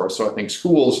need SOAR. So I think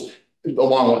schools,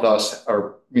 along with us,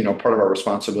 are, part of our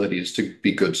responsibility is to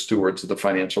be good stewards of the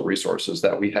financial resources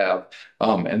that we have.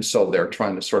 And so they're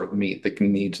trying to sort of meet the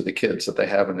needs of the kids that they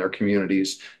have in their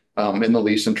communities in the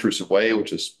least intrusive way,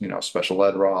 which is, special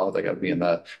ed raw. They got to be in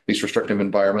the least restrictive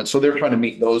environment. So they're trying to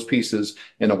meet those pieces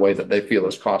in a way that they feel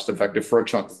is cost effective for a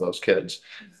chunk of those kids.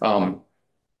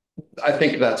 I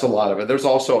think that's a lot of it. There's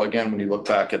also, again, when you look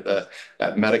back at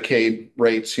Medicaid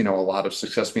rates, a lot of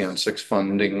Success Beyond 6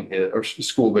 funding or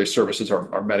school-based services are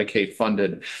Medicaid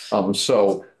funded.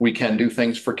 So we can do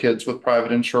things for kids with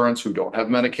private insurance who don't have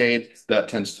Medicaid. That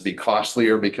tends to be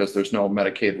costlier because there's no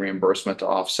Medicaid reimbursement to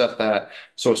offset that.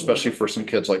 So especially for some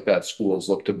kids like that, schools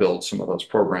look to build some of those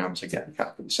programs, again, kind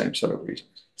of for the same set of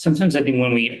reasons. Sometimes I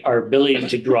think our ability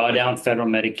to draw down federal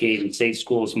Medicaid and state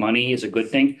schools money is a good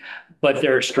thing, but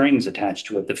there are strings attached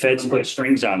to it. The feds put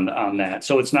strings on that.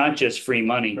 So it's not just free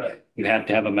money. Right. You have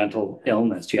to have a mental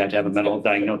illness. You have to have a mental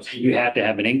diagnosis. You have to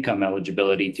have an income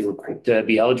eligibility to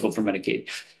be eligible for Medicaid.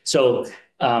 So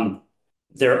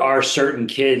there are certain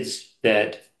kids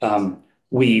that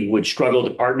we would struggle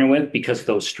to partner with because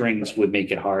those strings would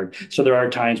make it hard. So there are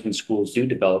times when schools do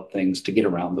develop things to get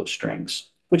around those strings,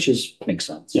 which makes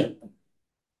sense. Yeah.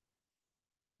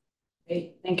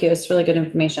 Great. Thank you. It's really good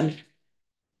information.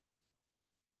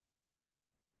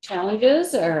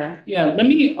 Challenges or? Yeah,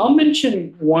 I'll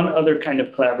mention one other kind of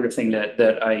collaborative thing that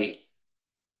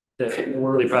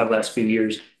we're really proud of the last few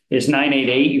years is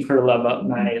 988. You've heard a lot about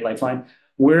 988 Lifeline.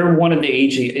 We're one of the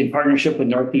agencies in partnership with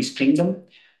Northeast Kingdom.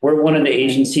 We're one of the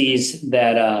agencies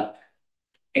that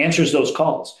answers those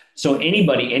calls. So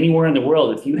anybody, anywhere in the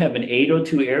world, if you have an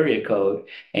 802 area code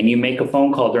and you make a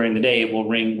phone call during the day, it will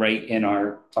ring right in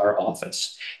our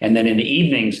office. And then in the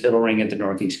evenings, it'll ring at the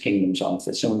Northeast Kingdom's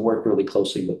office. And we work really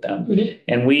closely with them. Mm-hmm.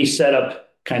 And we set up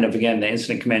kind of, again, the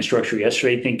incident command structure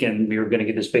yesterday, thinking we were going to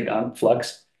get this big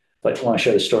influx. But I want to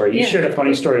share the story. You shared a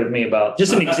funny story with me about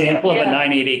just an example of a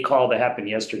 988 call that happened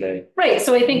yesterday. Right.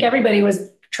 So I think everybody was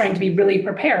trying to be really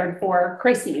prepared for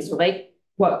crises, like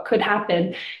what could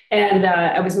happen. And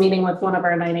I was meeting with one of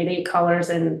our 988 callers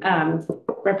and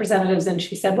representatives, and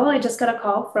she said, well, I just got a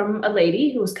call from a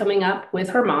lady who was coming up with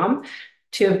her mom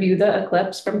to view the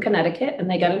eclipse from Connecticut,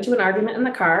 and they got into an argument in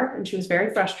the car, and she was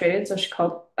very frustrated. So she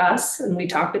called us and we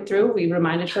talked it through. We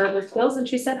reminded her of her skills, and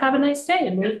she said, have a nice day,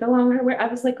 and moved along her way. I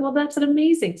was like, well, that's an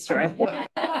amazing story. So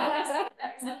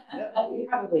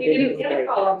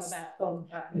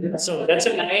that's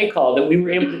an IA call that we were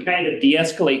able to kind of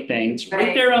de-escalate things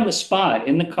right there on the spot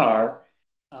in the car.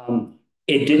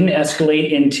 It didn't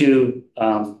escalate into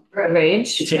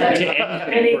rage,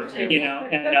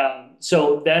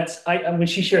 so that's when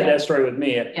she shared that story with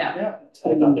me. I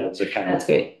thought that was a kind that's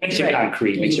great. Makes it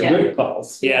concrete. Makes it good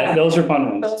calls. Yeah, those are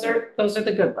fun ones. Those are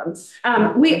the good ones.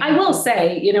 I will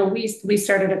say, we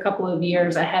started a couple of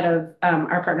years ahead of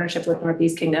our partnership with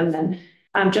Northeast Kingdom,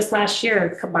 and just last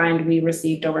year combined, we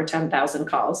received over 10,000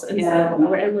 calls, and so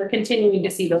we're continuing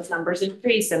to see those numbers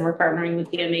increase, and we're partnering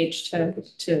with DMH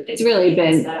to. It's really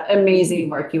been amazing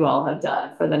work you all have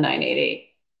done for the 988.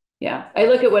 Yeah, I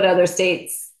look at what other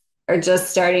states are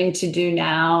just starting to do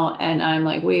now, and I'm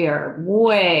like, we are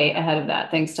way ahead of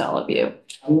that. Thanks to all of you.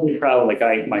 I'm really proud. Like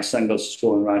my son goes to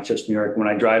school in Rochester, New York. When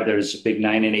I drive, there's a big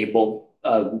 988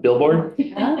 billboard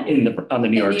on the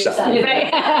New York side.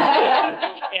 Right.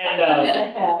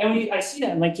 And I see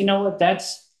that. I'm like, you know what?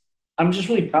 I'm just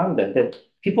really proud of that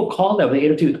people call that with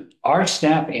 802. Our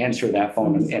staff answer that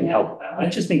phone and help them. I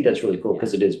just think that's really cool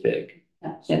because it is big.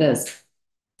 Yeah, it is. It's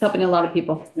helping a lot of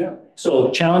people. Yeah.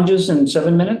 So challenges in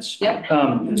 7 minutes. Yep. We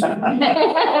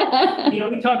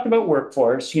talked about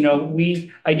workforce.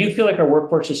 I do feel like our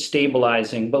workforce is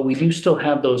stabilizing, but we do still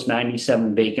have those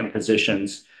 97 vacant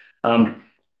positions.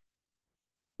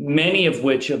 Many of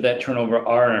which of that turnover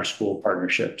are in our school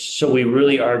partnerships. So we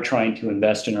really are trying to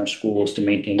invest in our schools to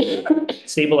maintain,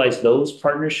 stabilize those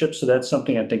partnerships. So that's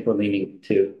something I think we're leaning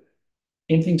to.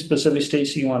 Anything specific,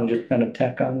 Stacey, you want to just kind of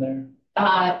tack on there?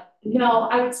 No,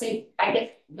 I would say, I guess,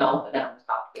 no, but on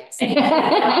top, yes.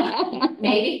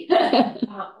 Maybe.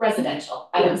 Residential.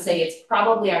 I would say it's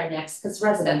probably our next, because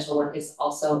residential work is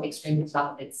also extremely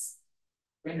tough. It's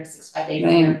 365 days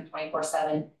a year,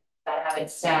 24/7. gotta have it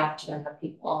staffed, you gotta have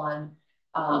people on.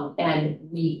 And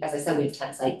we, as I said, we have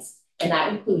 10 sites. And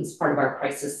that includes part of our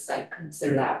crisis. I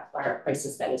consider that our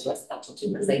crisis bed is residential too,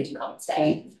 because they do come and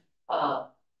stay.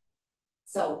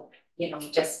 So,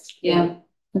 just,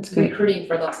 That's great. recruiting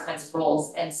for those kinds of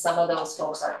roles. And some of those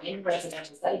folks are in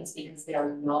residential settings because they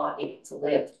are not able to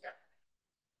live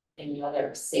in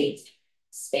another safe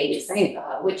space,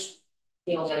 which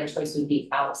the only other choice would be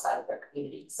outside of their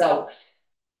community. So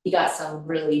you got some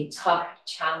really tough,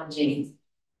 challenging,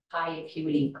 high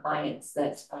acuity clients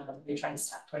that you're trying to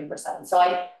staff 24/7. So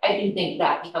I do think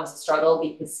that becomes a struggle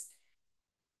because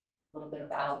a little bit of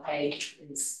battle pay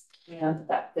is,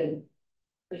 that could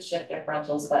shift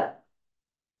differentials, but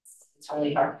it's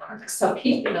really hard work. So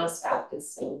keeping those staff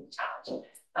is so challenging.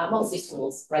 Mostly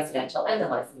schools, residential, and the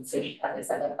licensing, as I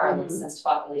said, our licensed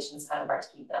population is kind of hard to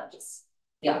keep them, just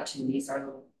the opportunities are a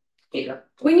little bigger.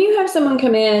 When you have someone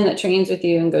come in that trains with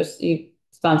you and goes, you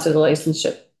sponsor the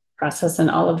licensure process and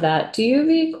all of that, do you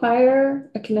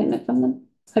require a commitment from them?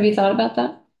 Have you thought about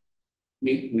that?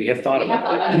 We have thought about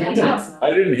it.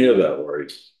 I didn't hear that, Lori.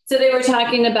 So they were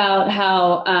talking about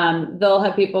how they'll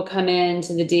have people come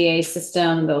into the DA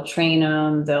system, they'll train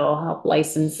them, they'll help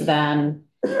license them.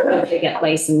 If they get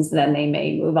licensed, then they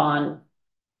may move on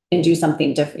and do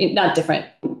something different, not different,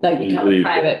 like become a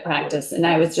private practice. And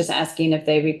I was just asking if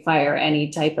they require any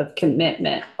type of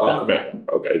commitment. Okay,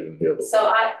 I didn't hear that.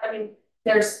 So I mean,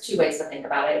 there's two ways to think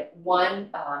about it. One,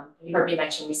 you heard me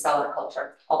mention we sell our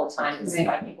culture all the time. It's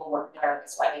why people work there.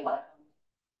 That's why they want to come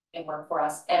and work for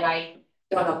us. And I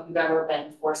don't know if you've ever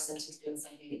been forced into doing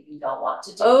something that you don't want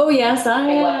to do. Oh, yes, I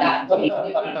have.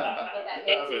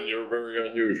 You're very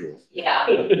unusual. Yeah,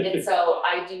 and so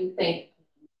I do think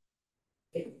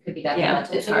it could be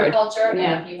detrimental to your culture.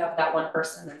 Yeah. And if you have that one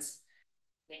person that's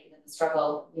making the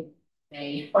struggle, you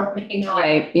may or may not.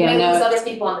 Right, You may lose other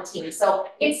people on the team. So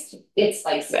it's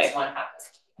like 6-1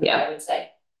 happens. Yeah. I would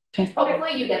say. Okay.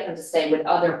 Hopefully you get them to stay with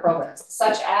other programs,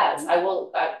 such as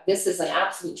this is an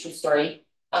absolute true story.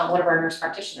 One of our nurse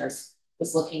practitioners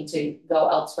was looking to go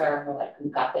elsewhere, and we're like,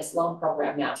 we've got this loan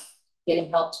program now. Get him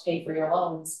help to pay for your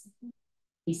loans.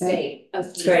 He stayed.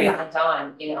 He's signed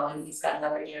on, and he's got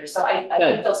another year. So I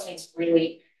think those things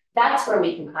really, that's where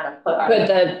we can kind of put our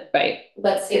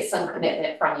let's get some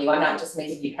commitment from you. I'm not just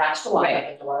making you cash to walk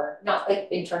out the door. Not like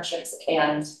internships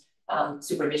and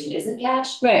supervision isn't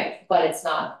cash, but it's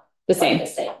not the same.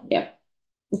 Yeah.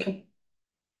 Okay.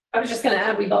 I was just going to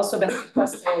add, we've also been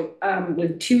successful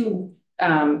with two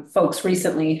folks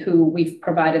recently who we've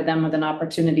provided them with an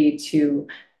opportunity to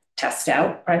test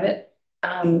out private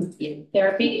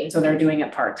therapy. So they're doing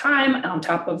it part-time on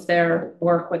top of their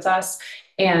work with us.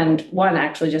 And one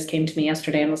actually just came to me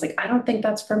yesterday and was like, I don't think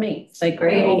that's for me. It's like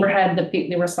the overhead,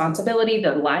 the responsibility,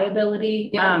 the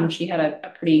liability. She had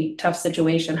a pretty tough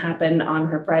situation happen on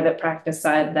her private practice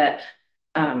side that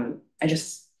I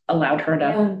just allowed her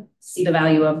to see the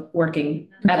value of working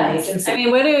at an agency. I mean,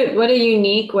 what a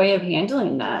unique way of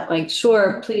handling that. Like,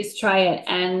 sure, please try it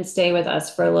and stay with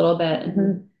us for a little bit.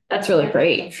 Mm-hmm. That's really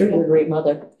great. I'm sure you're a great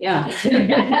mother. Yeah.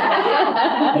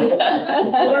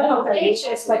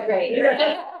 It's quite great.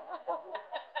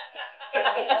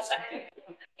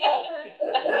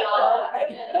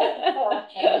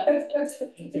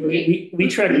 We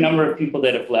track a number of people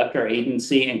that have left our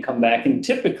agency and come back, and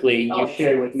typically you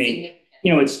share with me,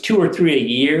 it's 2 or 3 a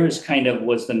year is kind of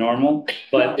was the normal,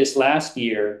 but this last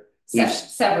year,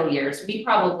 several years, we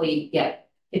probably get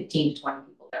 15 to 20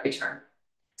 people that return.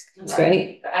 That's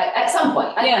great. At some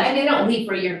point. And they don't leave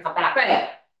for a year and come back. Right.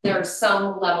 There's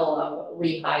some level of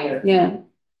rehire. Yeah.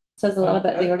 Says a lot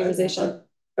about the organization.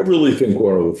 I really think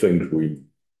one of the things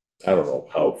I don't know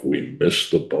how if we missed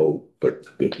the boat, but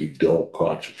that we don't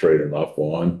concentrate enough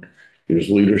on is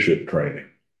leadership training.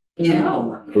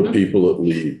 For people that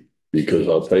lead. Because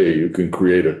I'll tell you can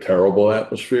create a terrible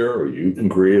atmosphere or you can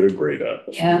create a great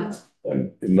atmosphere.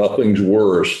 And nothing's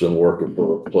worse than working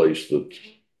for a place that's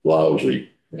lousy.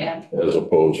 As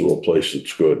opposed to a place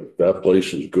that's good. If that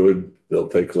place is good, they'll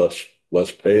take less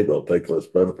pay, they'll take less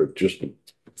benefit just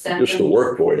to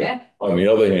work for you. On the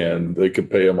other hand, they could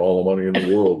pay them all the money in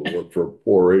the world to work for a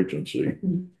poor agency,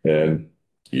 and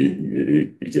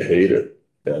you hate it.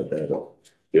 And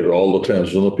it all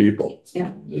depends on the people.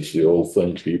 It's the old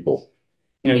thing, people.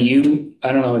 I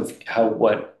don't know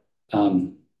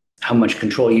how much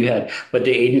control you had, but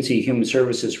the Agency of Human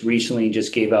Services recently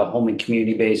just gave out home and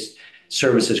community-based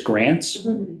services grants.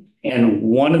 And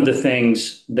one of the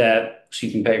things so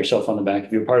you can pat yourself on the back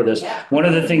if you're part of this. One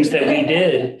of the things that we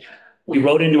did, we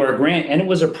wrote into our grant and it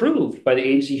was approved by the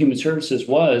Agency of Human Services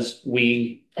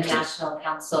the National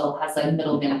Council has a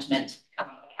middle management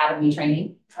academy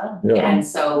training. Yeah, And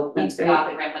so we got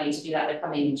the grant money to do that. They're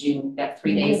coming in June, got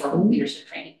 3 days of leadership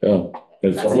training. yeah.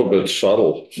 And some of it's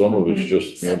subtle, some of it's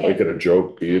just, making a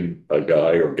joke, being a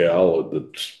guy or gal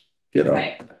that's,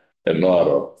 Right. and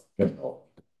not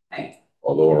Right.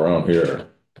 although around here.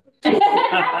 Okay,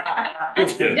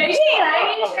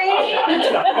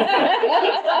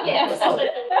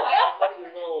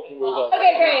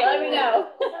 great, let me know.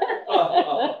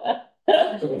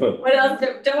 What else?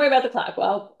 Don't worry about the clock.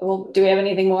 Well, do we have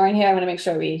anything more in here? I want to make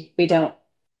sure we don't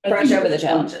brush over the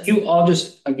challenges. You all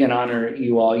just, again, honor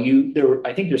you all.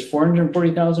 I think there's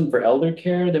 440,000 for elder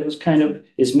care that was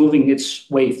is moving its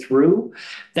way through.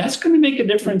 That's going to make a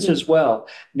difference as well,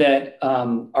 that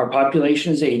our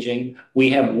population is aging. We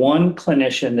have one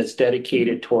clinician that's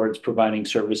dedicated towards providing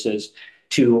services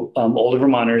to older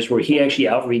Vermonters, where he actually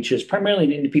outreaches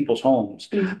primarily into people's homes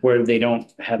where they don't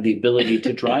have the ability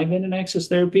to drive in and access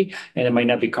therapy, and it might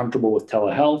not be comfortable with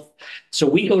telehealth. So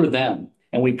we go to them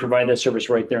and we provide that service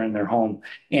right there in their home.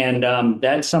 And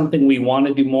that's something we want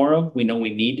to do more of. We know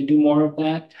we need to do more of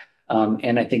that.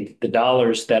 And I think the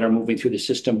dollars that are moving through the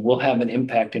system will have an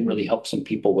impact and really help some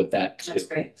people with that too. That's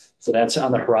great. So that's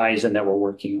on the horizon that we're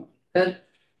working on. Good.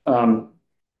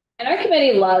 And our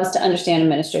committee loves to understand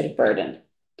administrative burden.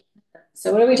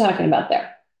 So what are we talking about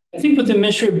there? I think with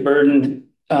administrative burden,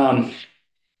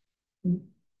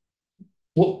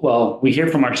 well, we hear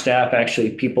from our staff,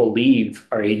 actually, people leave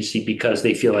our agency because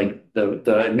they feel like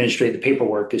the administrative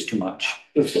paperwork is too much.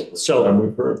 So,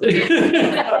 so if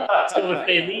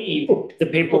they leave, the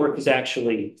paperwork is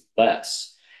actually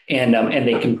less, and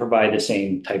they can provide the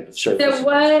same type of service.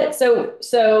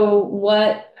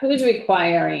 Who's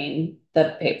requiring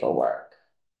the paperwork?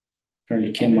 Turn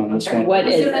to Kim on this one. What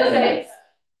is it?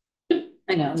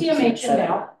 I know. TMH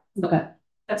now. Okay.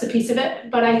 That's a piece of it.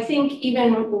 But I think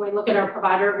even when we look at our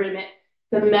provider agreement,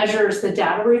 the measures, the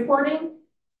data reporting,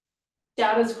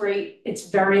 data is great. It's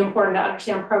very important to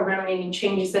understand programming and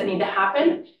changes that need to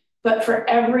happen. But for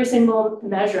every single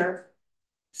measure,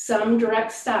 some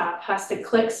direct staff has to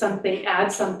click something,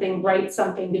 add something, write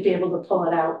something to be able to pull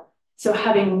it out. So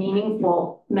having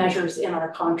meaningful measures in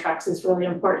our contracts is really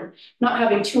important. Not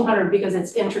having 200 because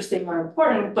it's interesting or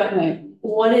important, but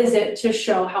what is it to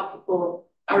show how people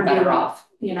are better off,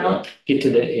 Get to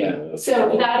the,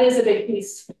 So that is a big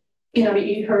piece. You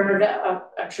heard,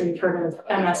 actually you've heard of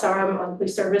MSR, monthly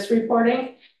service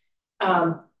reporting.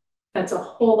 That's a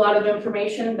whole lot of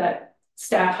information that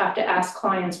staff have to ask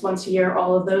clients once a year.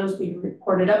 All of those we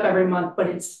report it up every month, but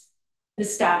it's the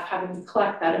staff having to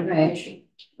collect that information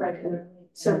regularly.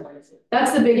 So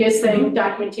that's the biggest thing.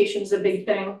 Documentation is a big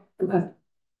thing. Okay.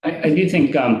 I do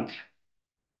think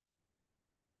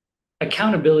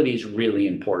accountability is really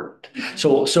important.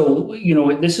 So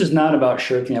this is not about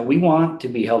shirking that. We want to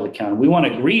be held accountable. We want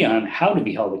to agree on how to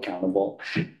be held accountable.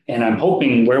 And I'm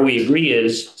hoping where we agree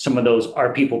is some of those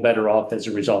are people better off as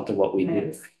a result of what we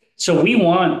do. So we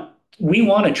want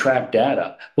to track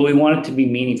data, but we want it to be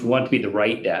meaningful. We want it to be the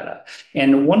right data.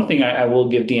 And one thing I will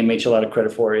give DMH a lot of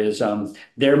credit for is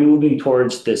they're moving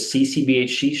towards the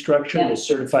CCBHC structure, the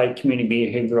Certified Community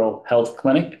Behavioral Health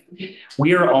Clinic.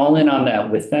 We are all in on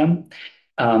that with them.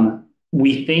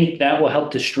 We think that will help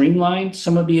to streamline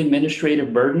some of the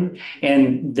administrative burden,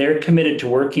 and they're committed to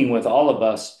working with all of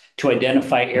us to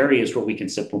identify areas where we can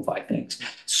simplify things.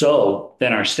 So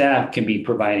then our staff can be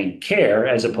providing care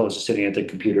as opposed to sitting at the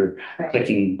computer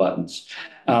clicking buttons.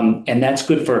 And that's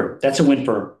a win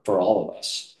for all of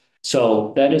us.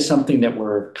 So that is something that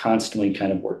we're constantly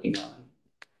kind of working on.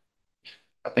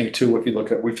 I think too, if you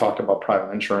look at, we've talked about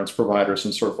private insurance providers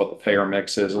and sort of what the payer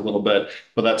mix is a little bit,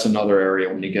 but that's another area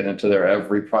when you get into there.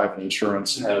 Every private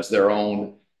insurance has their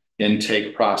own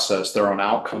intake process, their own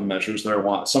outcome measures,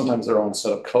 sometimes their own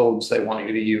set of codes they want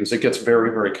you to use. It gets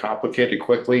very, very complicated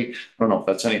quickly. I don't know if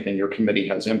that's anything your committee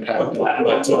has impact on,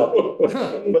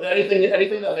 but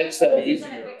anything that makes that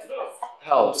easier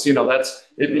helps. That's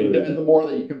the more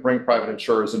that you can bring private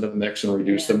insurers into the mix and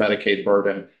reduce the Medicaid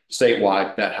burden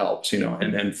statewide, that helps.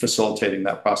 And facilitating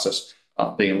that process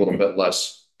being a little bit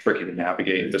less tricky to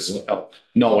navigate. This is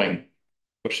knowing.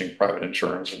 Pushing private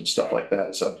insurance and stuff like that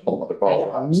is a whole other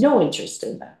ball. No interest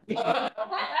in that.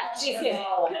 See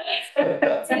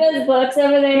those books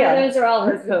over there? Those are all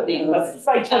her coding. It's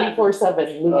like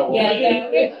 24/7.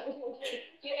 Yeah.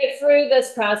 Through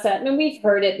this process, we've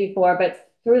heard it before,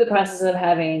 but through the process of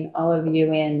having all of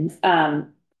you in,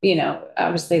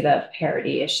 obviously the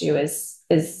parity issue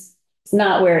is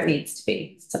not where it needs to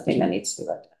be. It's something that needs to be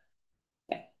looked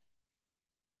at. Okay.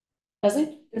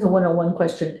 Leslie? There's a one-on-one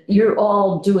question.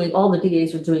 All the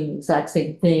DAs are doing the exact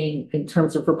same thing in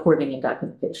terms of reporting and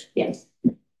documentation. Yes.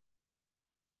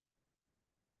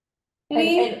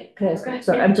 Any?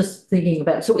 Sorry, I'm just thinking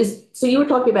about, so you were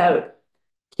talking about,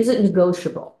 is it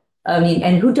negotiable? I mean,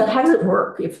 and how does it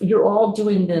work if you're all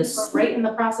doing this? We're right in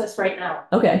the process right now.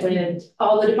 Okay, With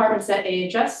all the departments at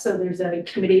AHS, so there's a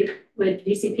committee with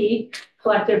DCP,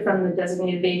 collected from the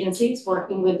designated agencies,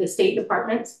 working with the state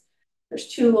departments. There's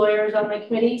 2 lawyers on the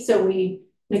committee, so we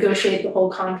negotiate the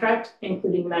whole contract,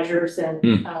 including measures and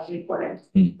reporting.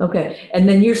 okay. And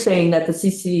then you're saying that the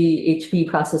CCHP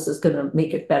process is going to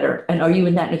make it better. And are you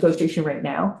in that negotiation right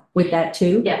now with that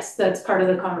too? Yes, that's part of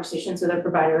the conversations with our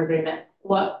provider agreement.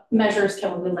 What measures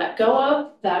can we let go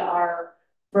of that are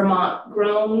Vermont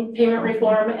grown payment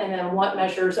reform, and then what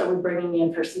measures are we bringing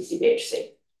in for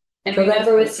CCBHC? And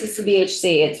remember with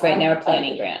CCBHC, it's right now a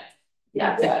planning grant.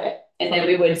 Yeah, got it. And then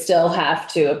we would still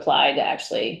have to apply to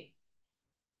actually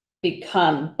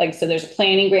become, like, so there's a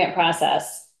planning grant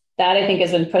process that I think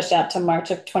has been pushed out to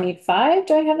March of 25.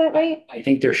 Do I have that right? I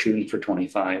think they're shooting for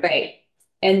 25. Right.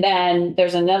 And then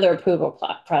there's another approval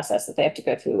process that they have to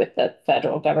go through with the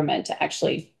federal government to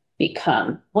actually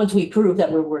become. Once we prove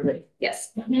that we're worthy.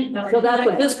 Yes. So that's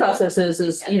what this process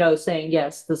is, you know, saying,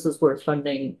 yes, this is worth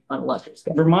funding on a larger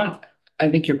scale. Vermont, I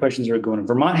think your questions are going.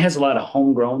 Vermont has a lot of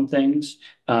homegrown things,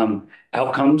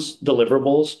 outcomes,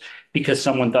 deliverables, because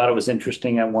someone thought it was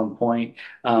interesting at one point.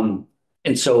 And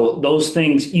so those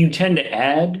things, you tend to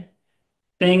add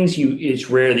things, it's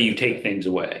rare that you take things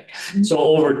away. So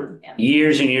over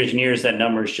years and years and years, that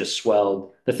number's just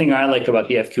swelled. The thing I like about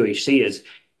the FQHC is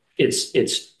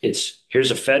it's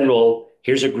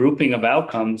here's a grouping of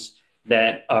outcomes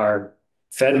that are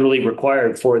federally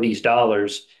required for these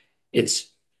dollars.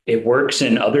 It works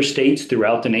in other states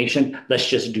throughout the nation. Let's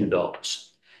just do those.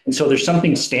 And so there's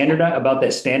something standard about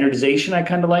that standardization I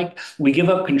kind of like. We give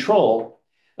up control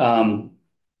to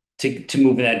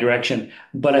move in that direction,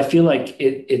 but I feel like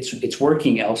it's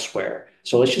working elsewhere.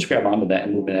 So let's just grab onto that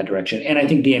and move in that direction. And I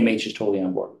think DMH is totally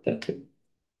on board with that too.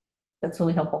 That's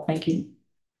really helpful. Thank you.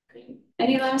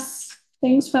 Any last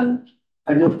things from?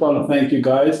 I just want to thank you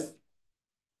guys.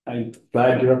 I'm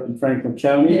glad you're up in Franklin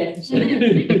County.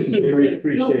 Very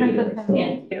appreciate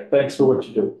it. Thanks for what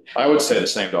you do. I would say the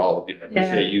same to all of you. I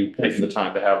appreciate you taking the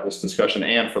time to have this discussion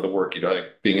and for the work you do. I think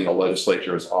being in the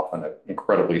legislature is often an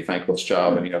incredibly thankless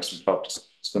job, and you have some tough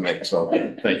decisions to make. So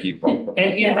thank you.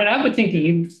 And I would think that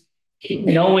you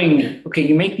knowing, okay,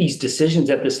 you make these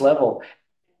decisions at this level,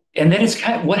 and then it's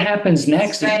kind of what happens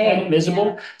next is kind of visible.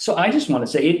 Yeah. So I just want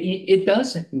to say it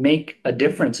does make a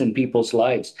difference in people's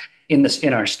lives.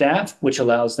 In our staff, which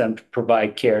allows them to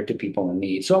provide care to people in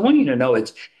need. So I want you to know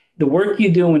it's the work you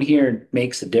do in here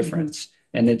makes a difference,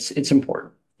 and it's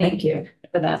important. Thank you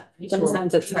for that.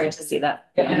 Sometimes it's hard to see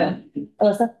that. Yeah.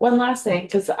 Alyssa, one last thing,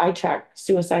 because I track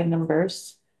suicide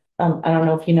numbers. I don't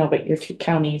know if you know, but your 2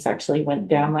 counties actually went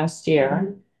down last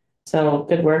year. So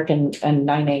good work, and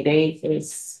 988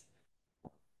 is,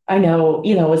 I know,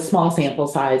 you know, with small sample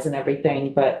size and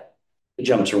everything, but it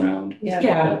jumps around.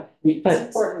 Yeah.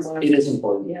 But it is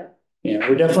important. Yeah.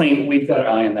 We've got our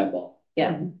eye on that ball.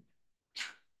 Yeah.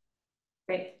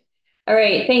 Great. All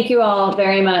right. Thank you all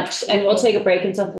very much. And we'll take a break until